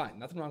 adding's fine,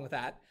 nothing wrong with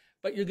that.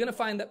 But you're going to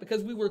find that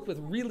because we work with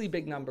really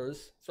big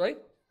numbers, right?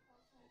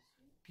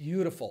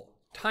 Beautiful.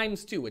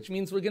 Times 2, which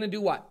means we're going to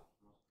do what?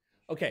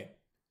 Okay.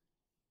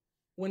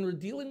 When we're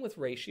dealing with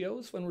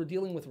ratios, when we're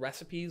dealing with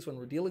recipes, when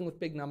we're dealing with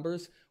big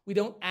numbers, we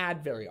don't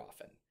add very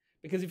often.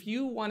 Because if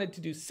you wanted to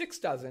do 6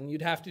 dozen,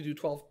 you'd have to do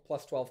 12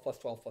 plus 12 plus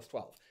 12 plus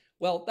 12.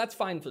 Well, that's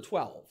fine for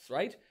 12s,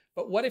 right?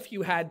 But what if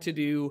you had to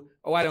do,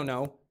 oh, I don't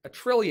know, a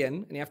trillion,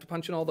 and you have to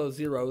punch in all those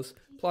zeros,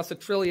 plus a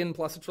trillion,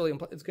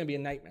 it's going to be a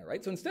nightmare,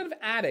 right? So instead of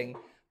adding,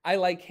 I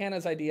like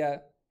Hannah's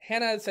idea.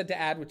 Hannah said to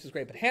add, which is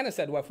great, but Hannah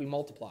said, what if we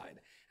multiplied?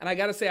 And I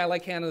got to say, I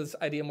like Hannah's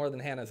idea more than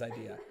Hannah's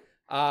idea.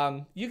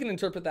 You can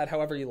interpret that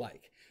however you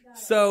like.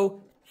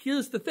 So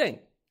here's the thing.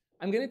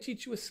 I'm going to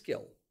teach you a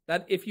skill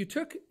that if you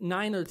took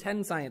 9 or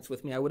 10 science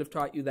with me, I would have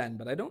taught you then,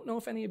 but I don't know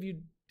if any of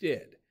you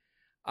did,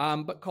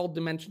 but called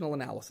dimensional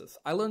analysis.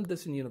 I learned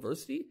this in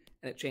university,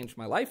 and it changed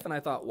my life, and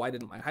I thought, why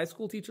didn't my high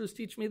school teachers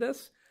teach me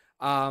this?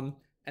 And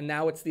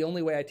now it's the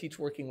only way I teach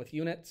working with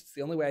units. It's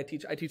the only way I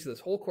teach. I teach this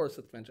whole course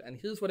with dimension, and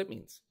here's what it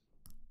means.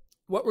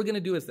 What we're going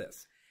to do is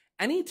this.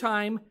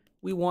 Anytime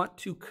we want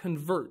to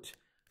convert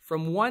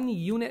from one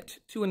unit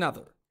to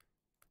another,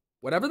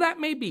 whatever that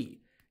may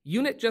be,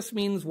 unit just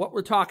means what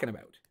we're talking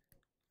about.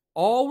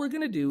 All we're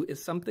going to do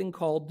is something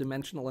called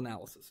dimensional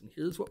analysis. And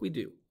here's what we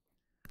do.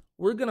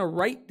 We're going to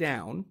write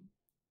down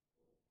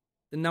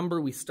the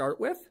number we start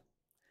with.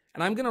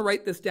 And I'm going to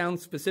write this down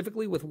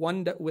specifically with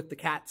the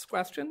cats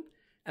question.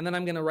 And then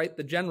I'm going to write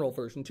the general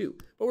version too.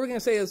 What we're going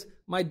to say is,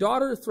 my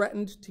daughter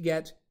threatened to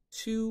get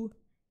 2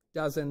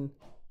 dozen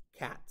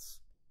cats.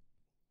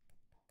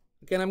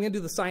 Okay, and I'm going to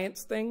do the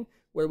science thing,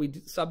 where we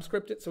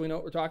subscript it so we know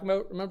what we're talking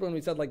about? Remember when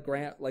we said like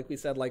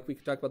we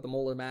could talk about the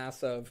molar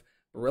mass of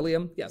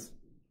beryllium? Yes.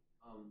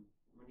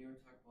 When you were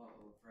talking about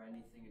for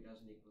anything a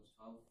dozen equals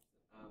 12,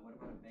 what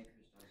about a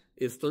baker's dozen?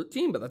 Is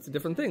 13, but that's a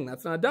different thing.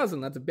 That's not a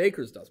dozen. That's a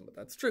baker's dozen, but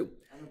that's true.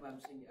 I know, but I'm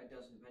saying a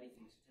dozen of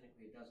anything, so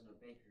technically a dozen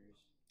of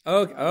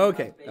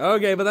bakers.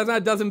 Okay, but that's not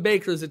a dozen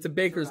bakers. It's a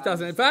baker's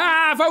dozen.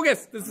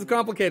 Focus! This is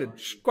complicated.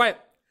 Shh, quiet.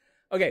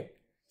 Okay,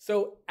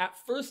 so at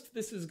first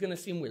this is going to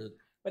seem weird,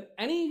 but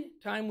any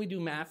time we do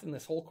math in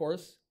this whole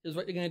course, here's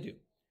what you're going to do.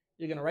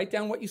 You're going to write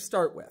down what you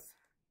start with.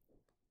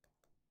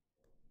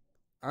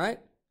 All right?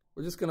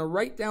 We're just going to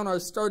write down our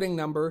starting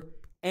number,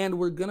 and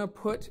we're going to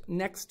put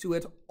next to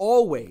it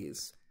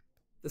always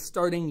the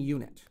starting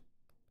unit.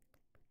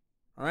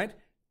 All right?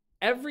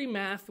 Every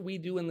math we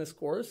do in this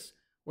course,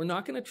 we're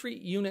not going to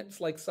treat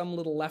units like some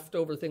little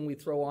leftover thing we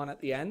throw on at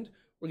the end.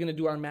 We're going to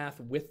do our math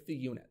with the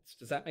units.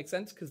 Does that make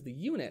sense? Because the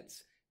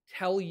units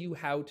tell you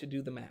how to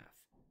do the math.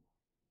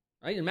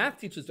 Right? Your math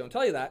teachers don't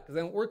tell you that because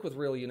they don't work with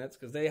real units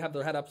because they have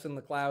their head ups in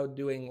the cloud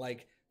doing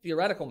like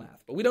theoretical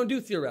math. But we don't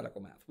do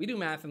theoretical math. We do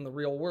math in the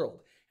real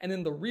world. And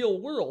in the real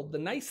world, the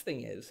nice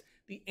thing is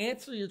the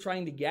answer you're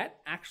trying to get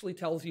actually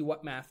tells you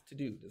what math to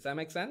do. Does that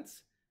make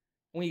sense?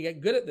 When you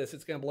get good at this,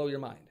 it's going to blow your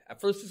mind. At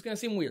first, it's going to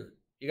seem weird.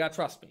 You got to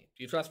trust me.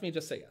 Do you trust me?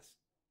 Just say yes.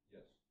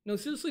 Yes. No,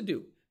 seriously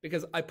do.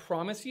 Because I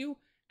promise you,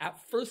 at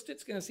first,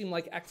 it's going to seem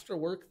like extra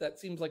work that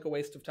seems like a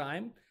waste of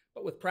time.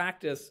 But with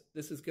practice,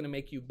 this is going to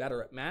make you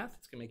better at math.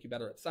 It's going to make you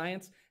better at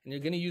science. And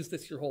you're going to use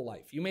this your whole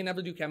life. You may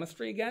never do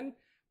chemistry again,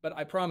 but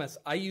I promise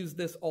I use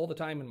this all the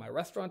time in my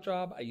restaurant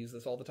job. I use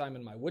this all the time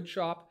in my wood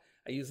shop.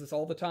 I use this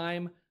all the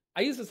time.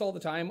 I use this all the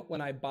time when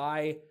I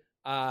buy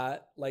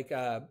like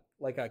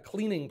a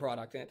cleaning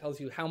product and it tells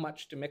you how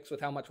much to mix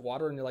with how much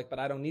water. And you're like, but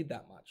I don't need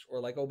that much.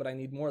 Or like, oh, but I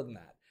need more than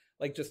that.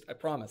 Like just, I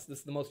promise, this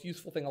is the most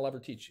useful thing I'll ever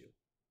teach you.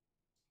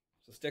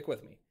 So stick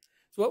with me.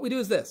 So what we do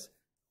is this.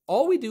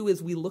 All we do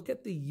is we look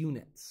at the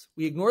units.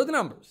 We ignore the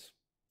numbers,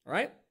 all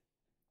right?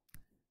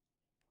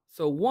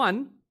 So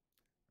 1,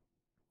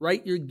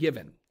 write your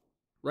given.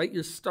 Write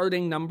your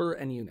starting number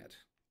and unit.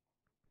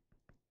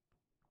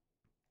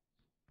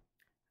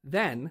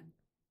 Then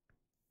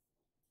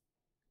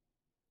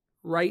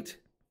write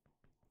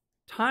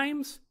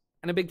times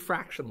and a big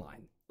fraction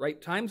line.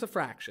 Write times a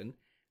fraction.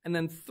 And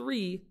then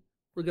 3,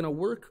 we're going to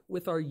work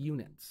with our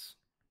units.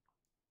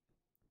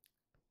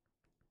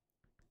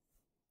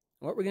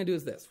 What we're going to do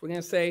is this. We're going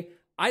to say,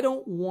 I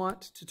don't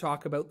want to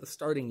talk about the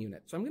starting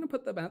unit. So I'm going to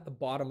put them at the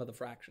bottom of the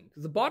fraction.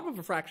 Because the bottom of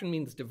a fraction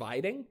means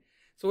dividing.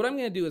 So what I'm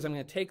going to do is I'm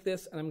going to take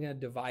this and I'm going to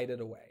divide it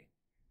away.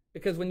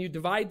 Because when you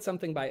divide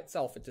something by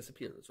itself, it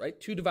disappears, right?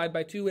 2 divided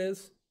by 2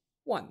 is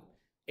 1.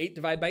 8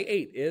 divided by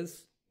 8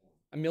 is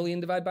 1,000,000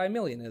 divided by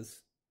 1,000,000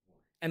 is.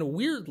 And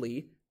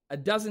weirdly, a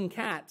dozen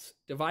cats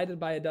divided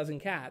by a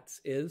dozen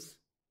cats is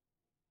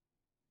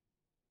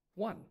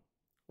 1.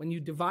 When you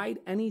divide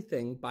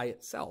anything by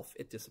itself,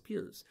 it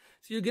disappears.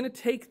 So you're going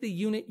to take the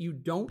unit you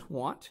don't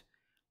want.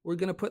 We're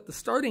going to put the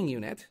starting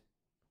unit,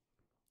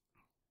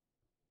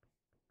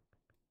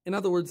 in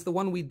other words, the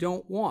one we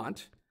don't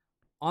want,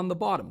 on the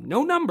bottom.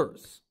 No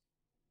numbers.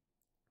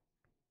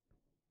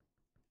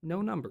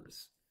 No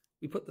numbers.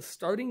 We put the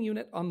starting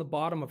unit on the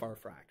bottom of our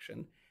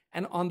fraction,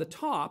 and on the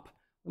top,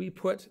 we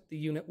put the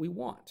unit we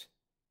want.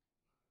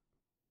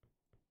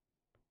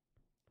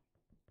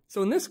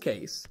 So in this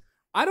case,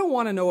 I don't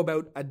want to know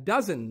about a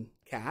dozen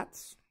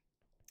cats.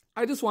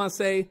 I just want to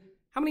say,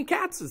 how many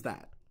cats is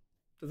that?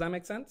 Does that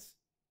make sense?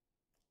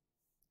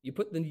 You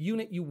put the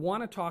unit you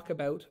want to talk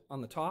about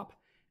on the top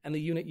and the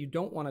unit you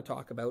don't want to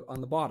talk about on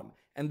the bottom.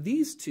 And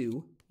these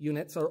two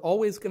units are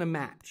always going to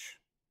match.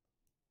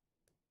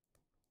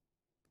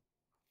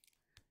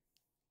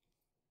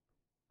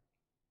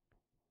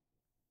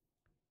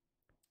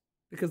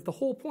 Because the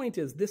whole point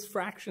is this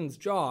fraction's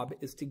job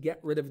is to get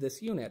rid of this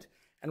unit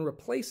and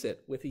replace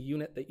it with a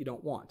unit that you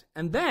don't want.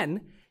 And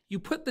then you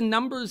put the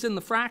numbers in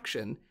the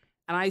fraction,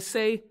 and I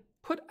say,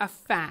 put a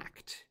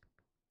fact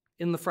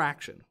in the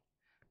fraction.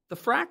 The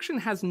fraction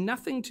has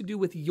nothing to do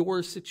with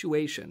your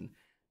situation.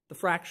 The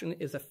fraction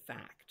is a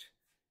fact.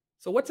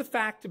 So what's a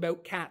fact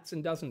about cats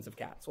and dozens of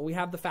cats? Well, we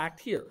have the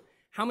fact here.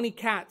 How many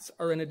cats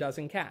are in a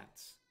dozen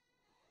cats?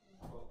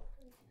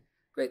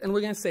 Great, and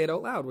we're going to say it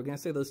out loud. We're going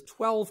to say there's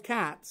 12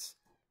 cats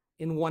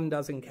in 1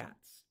 dozen cats.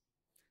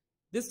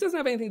 This doesn't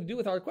have anything to do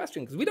with our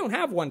question because we don't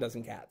have 1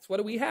 dozen cats. What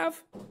do we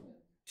have?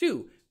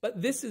 2.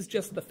 But this is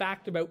just the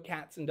fact about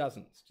cats and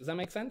dozens. Does that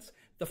make sense?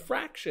 The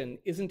fraction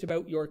isn't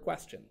about your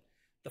question.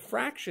 The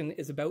fraction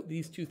is about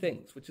these 2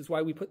 things, which is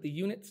why we put the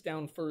units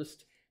down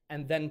first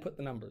and then put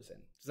the numbers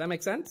in. Does that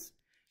make sense?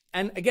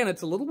 And again,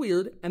 it's a little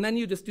weird, and then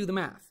you just do the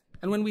math.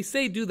 And when we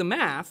say do the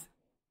math,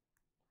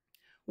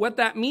 what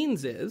that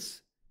means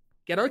is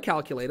get our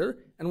calculator,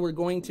 and we're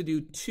going to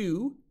do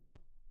 2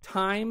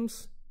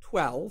 times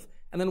 12.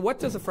 And then what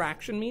does a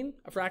fraction mean?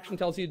 A fraction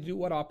tells you to do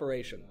what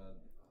operation?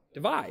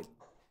 Divide.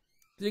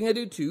 So you're going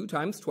to do 2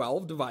 times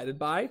 12 divided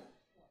by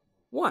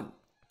 1.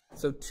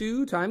 So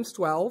 2 times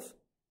 12.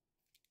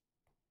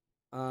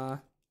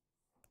 And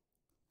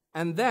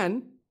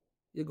then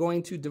you're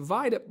going to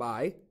divide it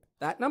by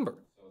that number.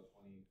 So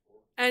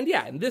 24. And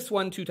yeah, in this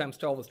one, 2 times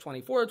 12 is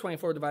 24.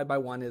 24 divided by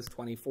 1 is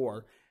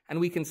 24. And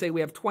we can say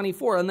we have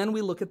 24, and then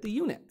we look at the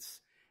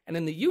units. And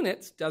in the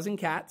units, dozen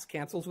cats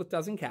cancels with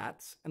dozen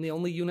cats, and the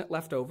only unit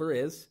left over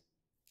is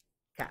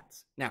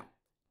cats. Now,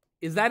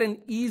 is that an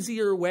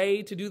easier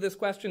way to do this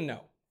question?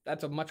 No.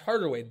 That's a much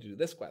harder way to do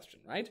this question,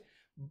 right?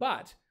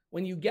 But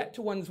when you get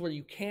to ones where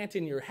you can't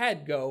in your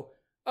head go,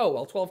 oh,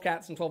 well, 12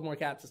 cats and 12 more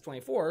cats is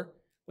 24,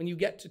 when you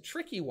get to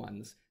tricky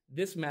ones,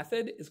 this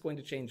method is going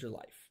to change your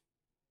life.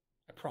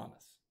 I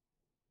promise.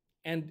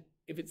 And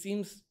if it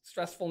seems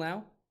stressful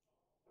now,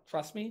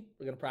 trust me,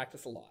 we're going to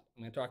practice a lot.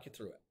 I'm going to talk you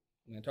through it.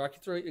 You're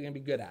going to be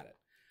good at it.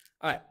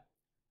 All right.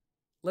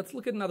 Let's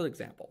look at another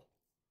example.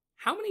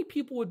 How many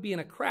people would be in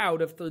a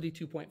crowd of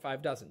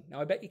 32.5 dozen? Now,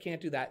 I bet you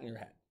can't do that in your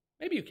head.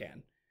 Maybe you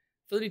can.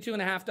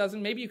 32.5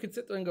 dozen, maybe you could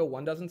sit there and go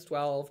 1 dozen's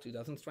 12, 2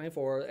 dozen's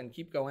 24, and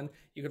keep going.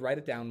 You could write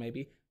it down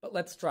maybe, but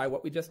let's try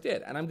what we just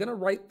did. And I'm going to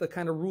write the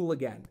kind of rule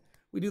again.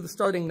 We do the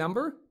starting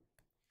number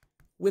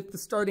with the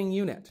starting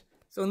unit.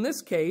 So in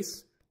this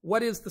case,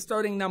 what is the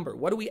starting number?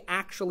 What do we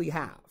actually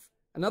have?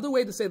 Another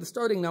way to say the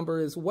starting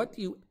number is what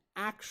do you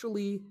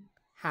actually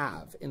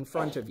have in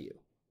front of you?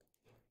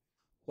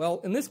 Well,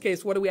 in this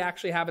case, what do we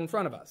actually have in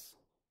front of us?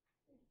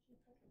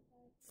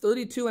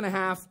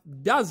 32.5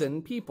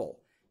 dozen people.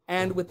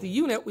 And with the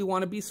unit, we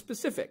want to be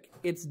specific.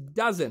 It's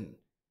dozen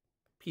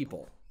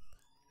people.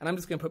 And I'm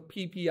just going to put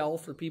PPL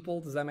for people.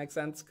 Does that make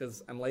sense?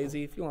 Because I'm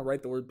lazy. If you want to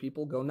write the word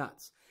people, go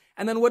nuts.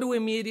 And then what do we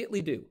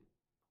immediately do?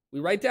 We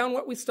write down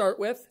what we start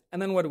with,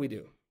 and then what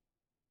do?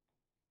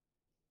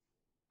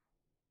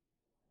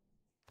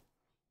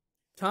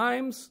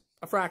 Times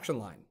a fraction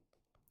line.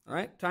 All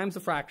right? Times a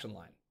fraction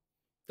line.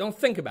 Don't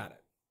think about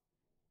it.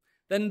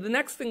 Then the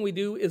next thing we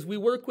do is we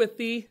work with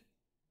the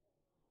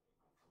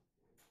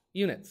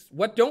units.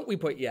 What don't we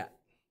put yet?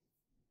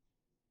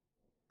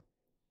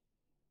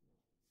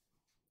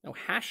 No,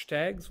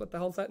 hashtags. What the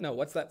hell is that? No,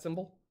 what's that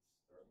symbol?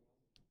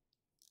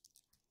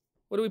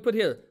 What do we put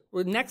here?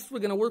 Next, we're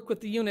going to work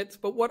with the units,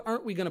 but what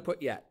aren't we going to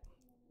put yet?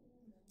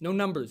 No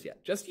numbers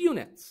yet, just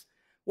units.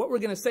 What we're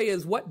going to say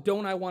is, what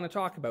don't I want to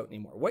talk about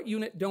anymore? What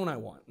unit don't I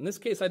want? In this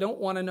case, I don't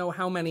want to know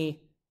how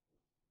many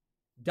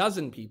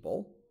dozen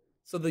people.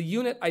 So the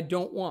unit I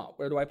don't want,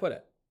 where do I put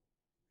it?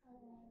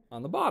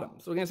 On the bottom.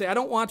 So we're going to say, I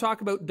don't want to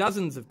talk about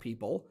dozens of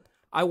people.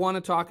 I want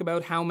to talk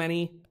about how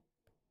many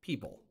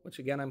people, which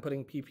again, I'm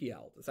putting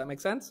PPL. Does that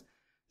make sense?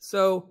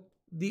 So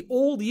the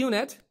old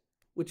unit,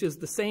 which is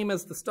the same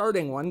as the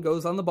starting one,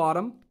 goes on the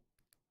bottom.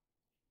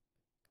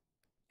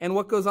 And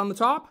what goes on the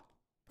top?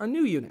 Our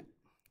new unit.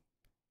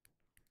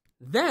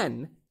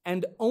 Then,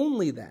 and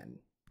only then.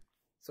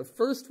 So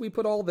first we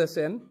put all this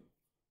in.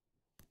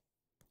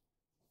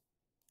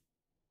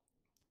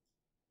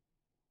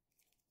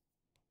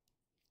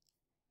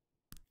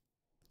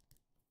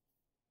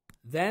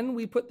 Then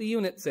we put the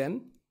units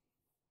in,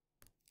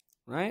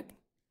 right?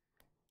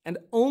 And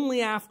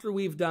only after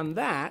we've done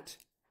that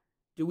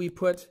do we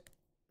put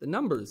the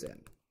numbers in. Does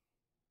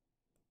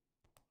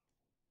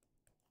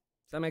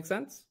that make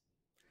sense?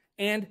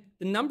 And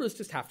the numbers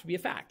just have to be a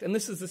fact. And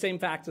this is the same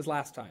fact as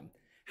last time.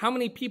 How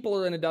many people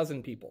are in a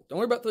dozen people? Don't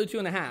worry about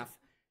 32.5.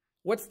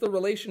 What's the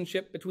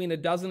relationship between a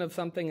dozen of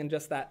something and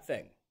just that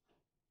thing?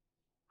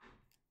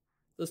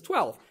 There's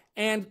 12.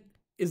 And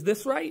is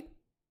this right?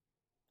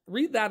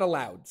 Read that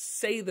aloud.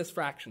 Say this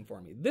fraction for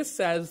me. This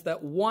says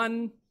that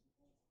 1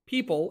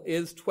 people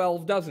is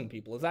 12 dozen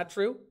people. Is that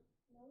true?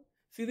 No.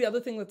 See the other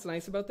thing that's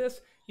nice about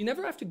this? You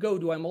never have to go,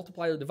 do I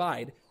multiply or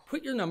divide?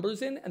 Put your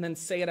numbers in and then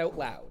say it out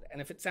loud.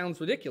 And if it sounds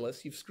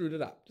ridiculous, you've screwed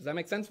it up. Does that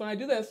make sense when I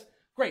do this?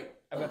 Great.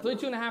 I've got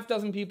 32.5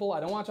 dozen people. I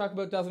don't want to talk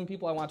about dozen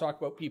people. I want to talk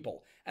about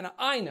people. And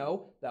I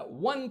know that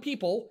 1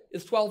 people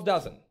is 12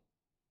 dozen.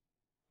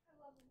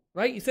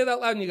 Right? You say that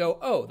out loud and you go,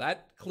 oh,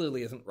 that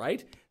clearly isn't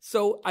right.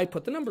 So I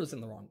put the numbers in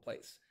the wrong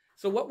place.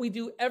 So what we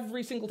do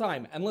every single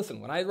time, and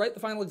listen, when I write the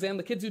final exam,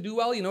 the kids who do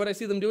well, you know what I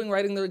see them doing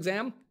writing their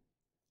exam?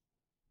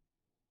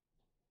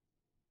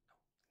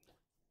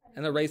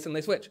 And they race and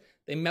they switch.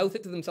 They mouth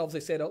it to themselves, they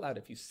say it out loud.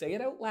 If you say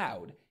it out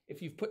loud,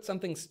 if you've put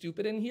something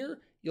stupid in here,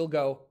 you'll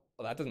go,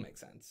 well, that doesn't make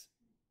sense.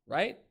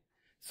 Right?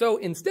 So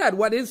instead,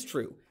 what is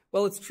true?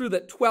 Well, it's true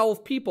that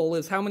 12 people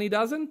is how many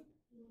dozen?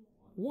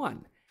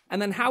 1.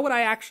 And then how would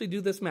I actually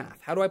do this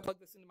math? How do I plug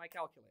this into my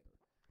calculator?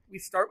 We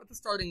start with the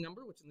starting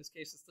number, which in this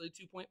case is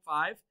 32.5.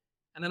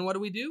 And then what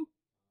do?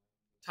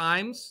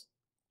 Times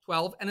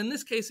 12. And in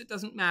this case, it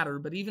doesn't matter.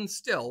 But even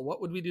still, what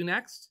would we do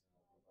next?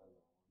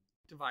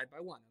 Divide by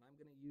 1. And I'm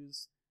going to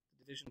use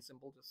the division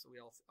symbol just so we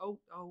all...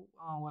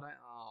 I'm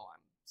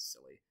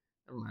silly.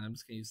 Never mind. I'm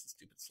just going to use the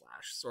stupid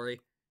slash. Sorry.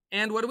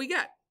 And what do we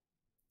get?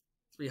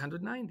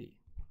 390.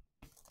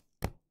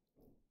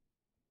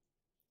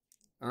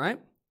 All right.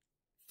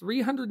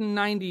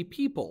 390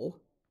 people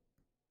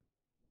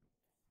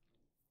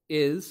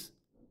is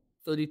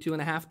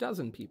 32.5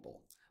 dozen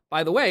people.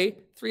 By the way,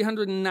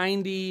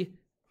 390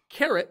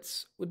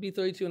 carrots would be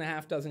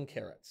 32.5 dozen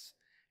carrots.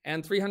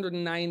 And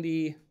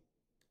 390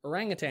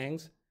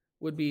 orangutans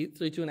would be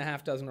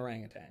 32.5 dozen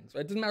orangutans,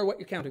 right? It doesn't matter what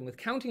you're counting. With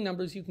counting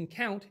numbers, you can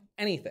count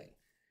anything.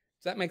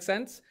 Does that make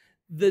sense?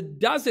 The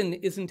dozen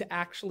isn't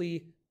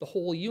actually the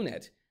whole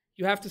unit.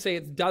 You have to say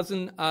it's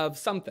dozen of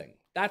something.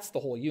 That's the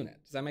whole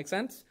unit. Does that make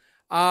sense?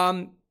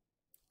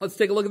 Let's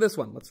take a look at this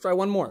one. Let's try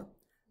one more.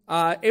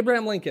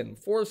 Abraham Lincoln,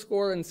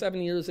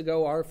 77 years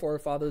ago, our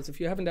forefathers. If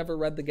you haven't ever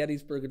read the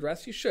Gettysburg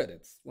Address, you should.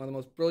 It's one of the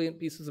most brilliant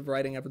pieces of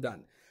writing ever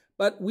done.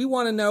 But we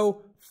want to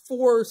know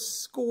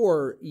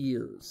 80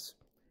 years.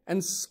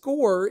 And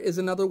score is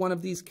another one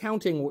of these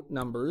counting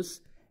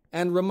numbers.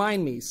 And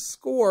remind me,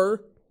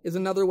 score is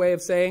another way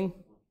of saying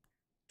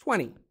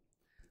 20.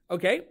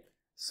 Okay,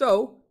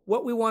 so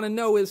what we want to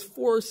know is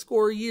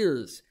 80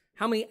 years.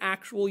 How many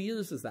actual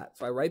years is that?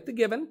 So I write the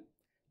given,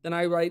 then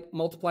I write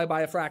multiply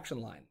by a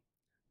fraction line.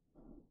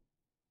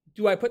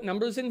 Do I put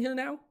numbers in here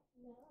now?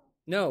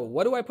 No.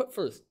 What do I put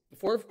first?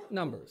 Before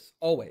numbers,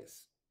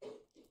 always.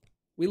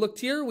 We looked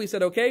here, we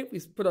said, okay, we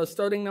put our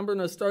starting number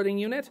in our starting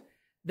unit.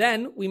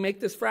 Then we make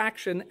this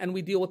fraction and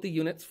we deal with the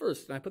units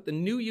first. And I put the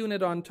new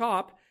unit on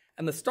top,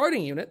 and the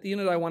starting unit, the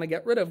unit I want to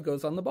get rid of,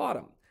 goes on the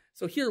bottom.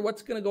 So here,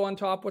 what's going to go on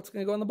top? What's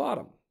going to go on the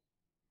bottom?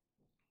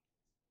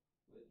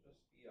 Would it just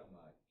be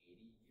 80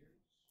 years?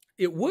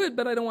 It would,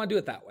 but I don't want to do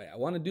it that way. I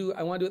want to do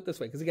it this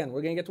way. Because again,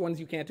 we're going to get to ones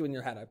you can't do in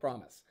your head, I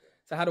promise.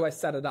 So how do I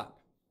set it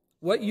up?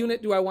 What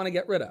unit do I want to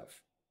get rid of?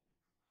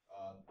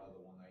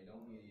 The one that you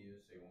don't need to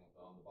use, so you want to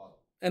put on the bottom.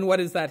 And what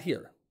is that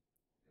here?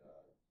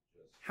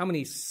 How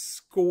many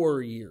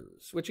score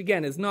years? Which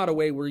again is not a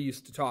way we're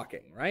used to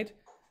talking, right?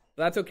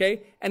 That's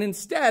okay. And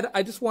instead,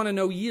 I just want to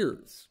know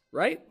years,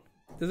 right?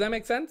 Does that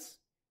make sense?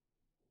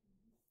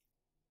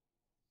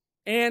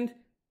 And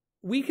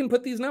we can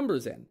put these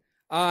numbers in.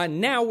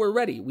 Now we're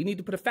ready. We need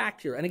to put a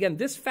fact here. And again,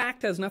 this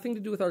fact has nothing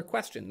to do with our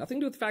question. Nothing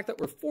to do with the fact that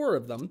we're 4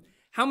 of them.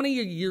 How many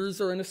years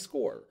are in a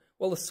score?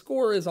 Well, a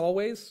score is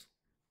always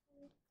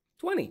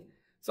 20.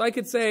 So I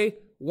could say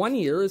 1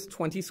 year is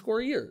 20 score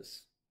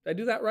years. Did I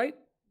do that right?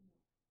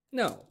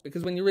 No,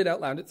 because when you read out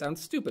loud, it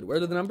sounds stupid. Where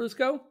do the numbers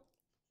go?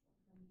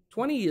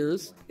 20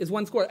 years is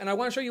 1 score. And I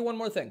want to show you one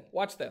more thing.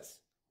 Watch this.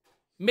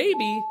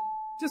 Maybe,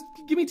 just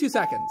give me 2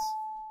 seconds.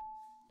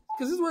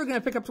 Because this is what we're going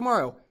to pick up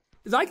tomorrow.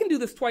 Is I can do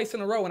this twice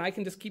in a row and I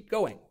can just keep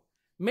going.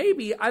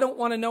 Maybe I don't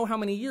want to know how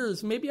many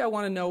years. Maybe I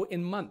want to know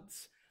in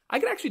months. I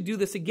could actually do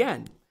this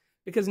again.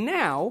 Because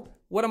now,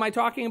 what am I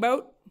talking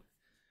about?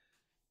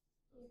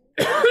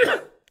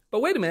 But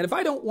wait a minute, if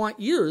I don't want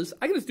years,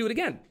 I can just do it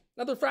again.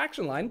 Another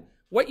fraction line.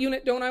 What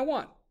unit don't I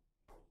want?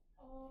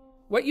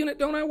 What unit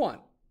don't I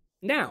want?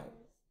 Now,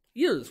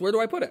 years, where do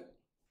I put it?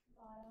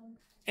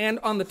 And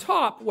on the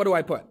top, what do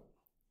I put?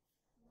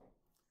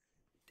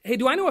 Hey,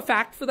 do I know a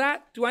fact for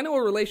that? Do I know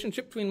a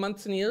relationship between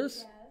months and years?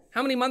 Yes.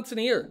 How many months in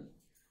a year?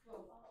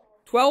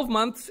 12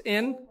 months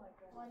in.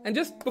 And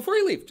just before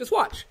you leave, just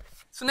watch.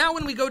 So now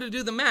when we go to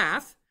do the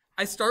math,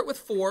 I start with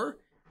 4,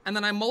 and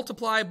then I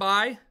multiply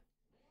by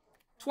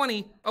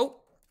 20. Oh,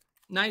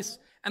 nice.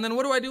 And then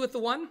what do I do with the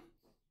 1?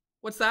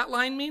 What's that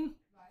line mean?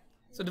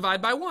 So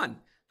divide by 1.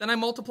 Then I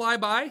multiply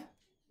by,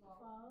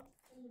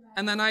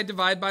 and then I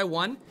divide by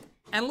 1.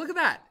 And look at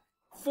that.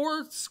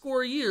 4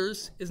 score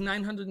years is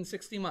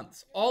 960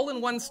 months, all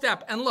in one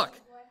step. And look,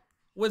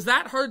 was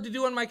that hard to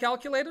do on my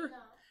calculator? No.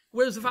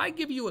 Whereas if I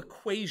give you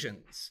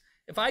equations,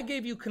 if I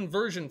gave you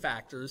conversion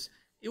factors,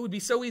 it would be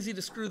so easy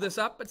to screw this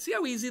up. But see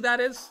how easy that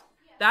is?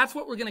 That's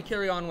what we're going to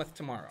carry on with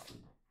tomorrow.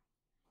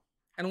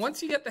 And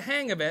once you get the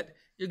hang of it,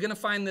 you're going to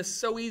find this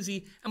so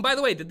easy. And by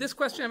the way, did this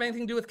question have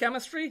anything to do with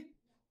chemistry?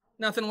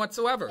 Nothing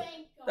whatsoever.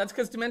 That's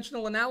because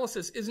dimensional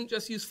analysis isn't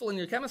just useful in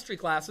your chemistry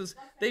classes.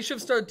 They should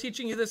have started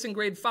teaching you this in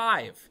grade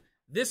 5.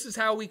 This is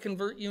how we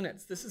convert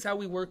units. This is how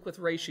we work with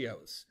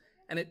ratios.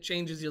 And it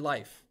changes your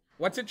life.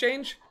 What's it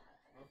change?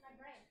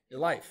 Your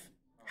life.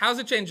 How's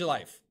it change your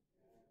life?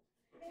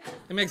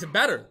 It makes it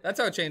better. That's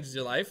how it changes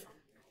your life.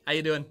 How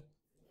you doing?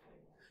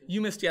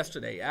 You missed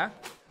yesterday, yeah?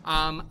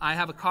 I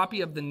have a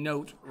copy of the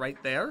note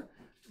right there.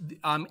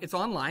 It's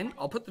online.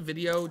 I'll put the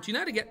video. Do you know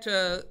how to get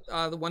to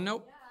the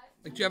OneNote?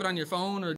 Like, do you have it on your phone or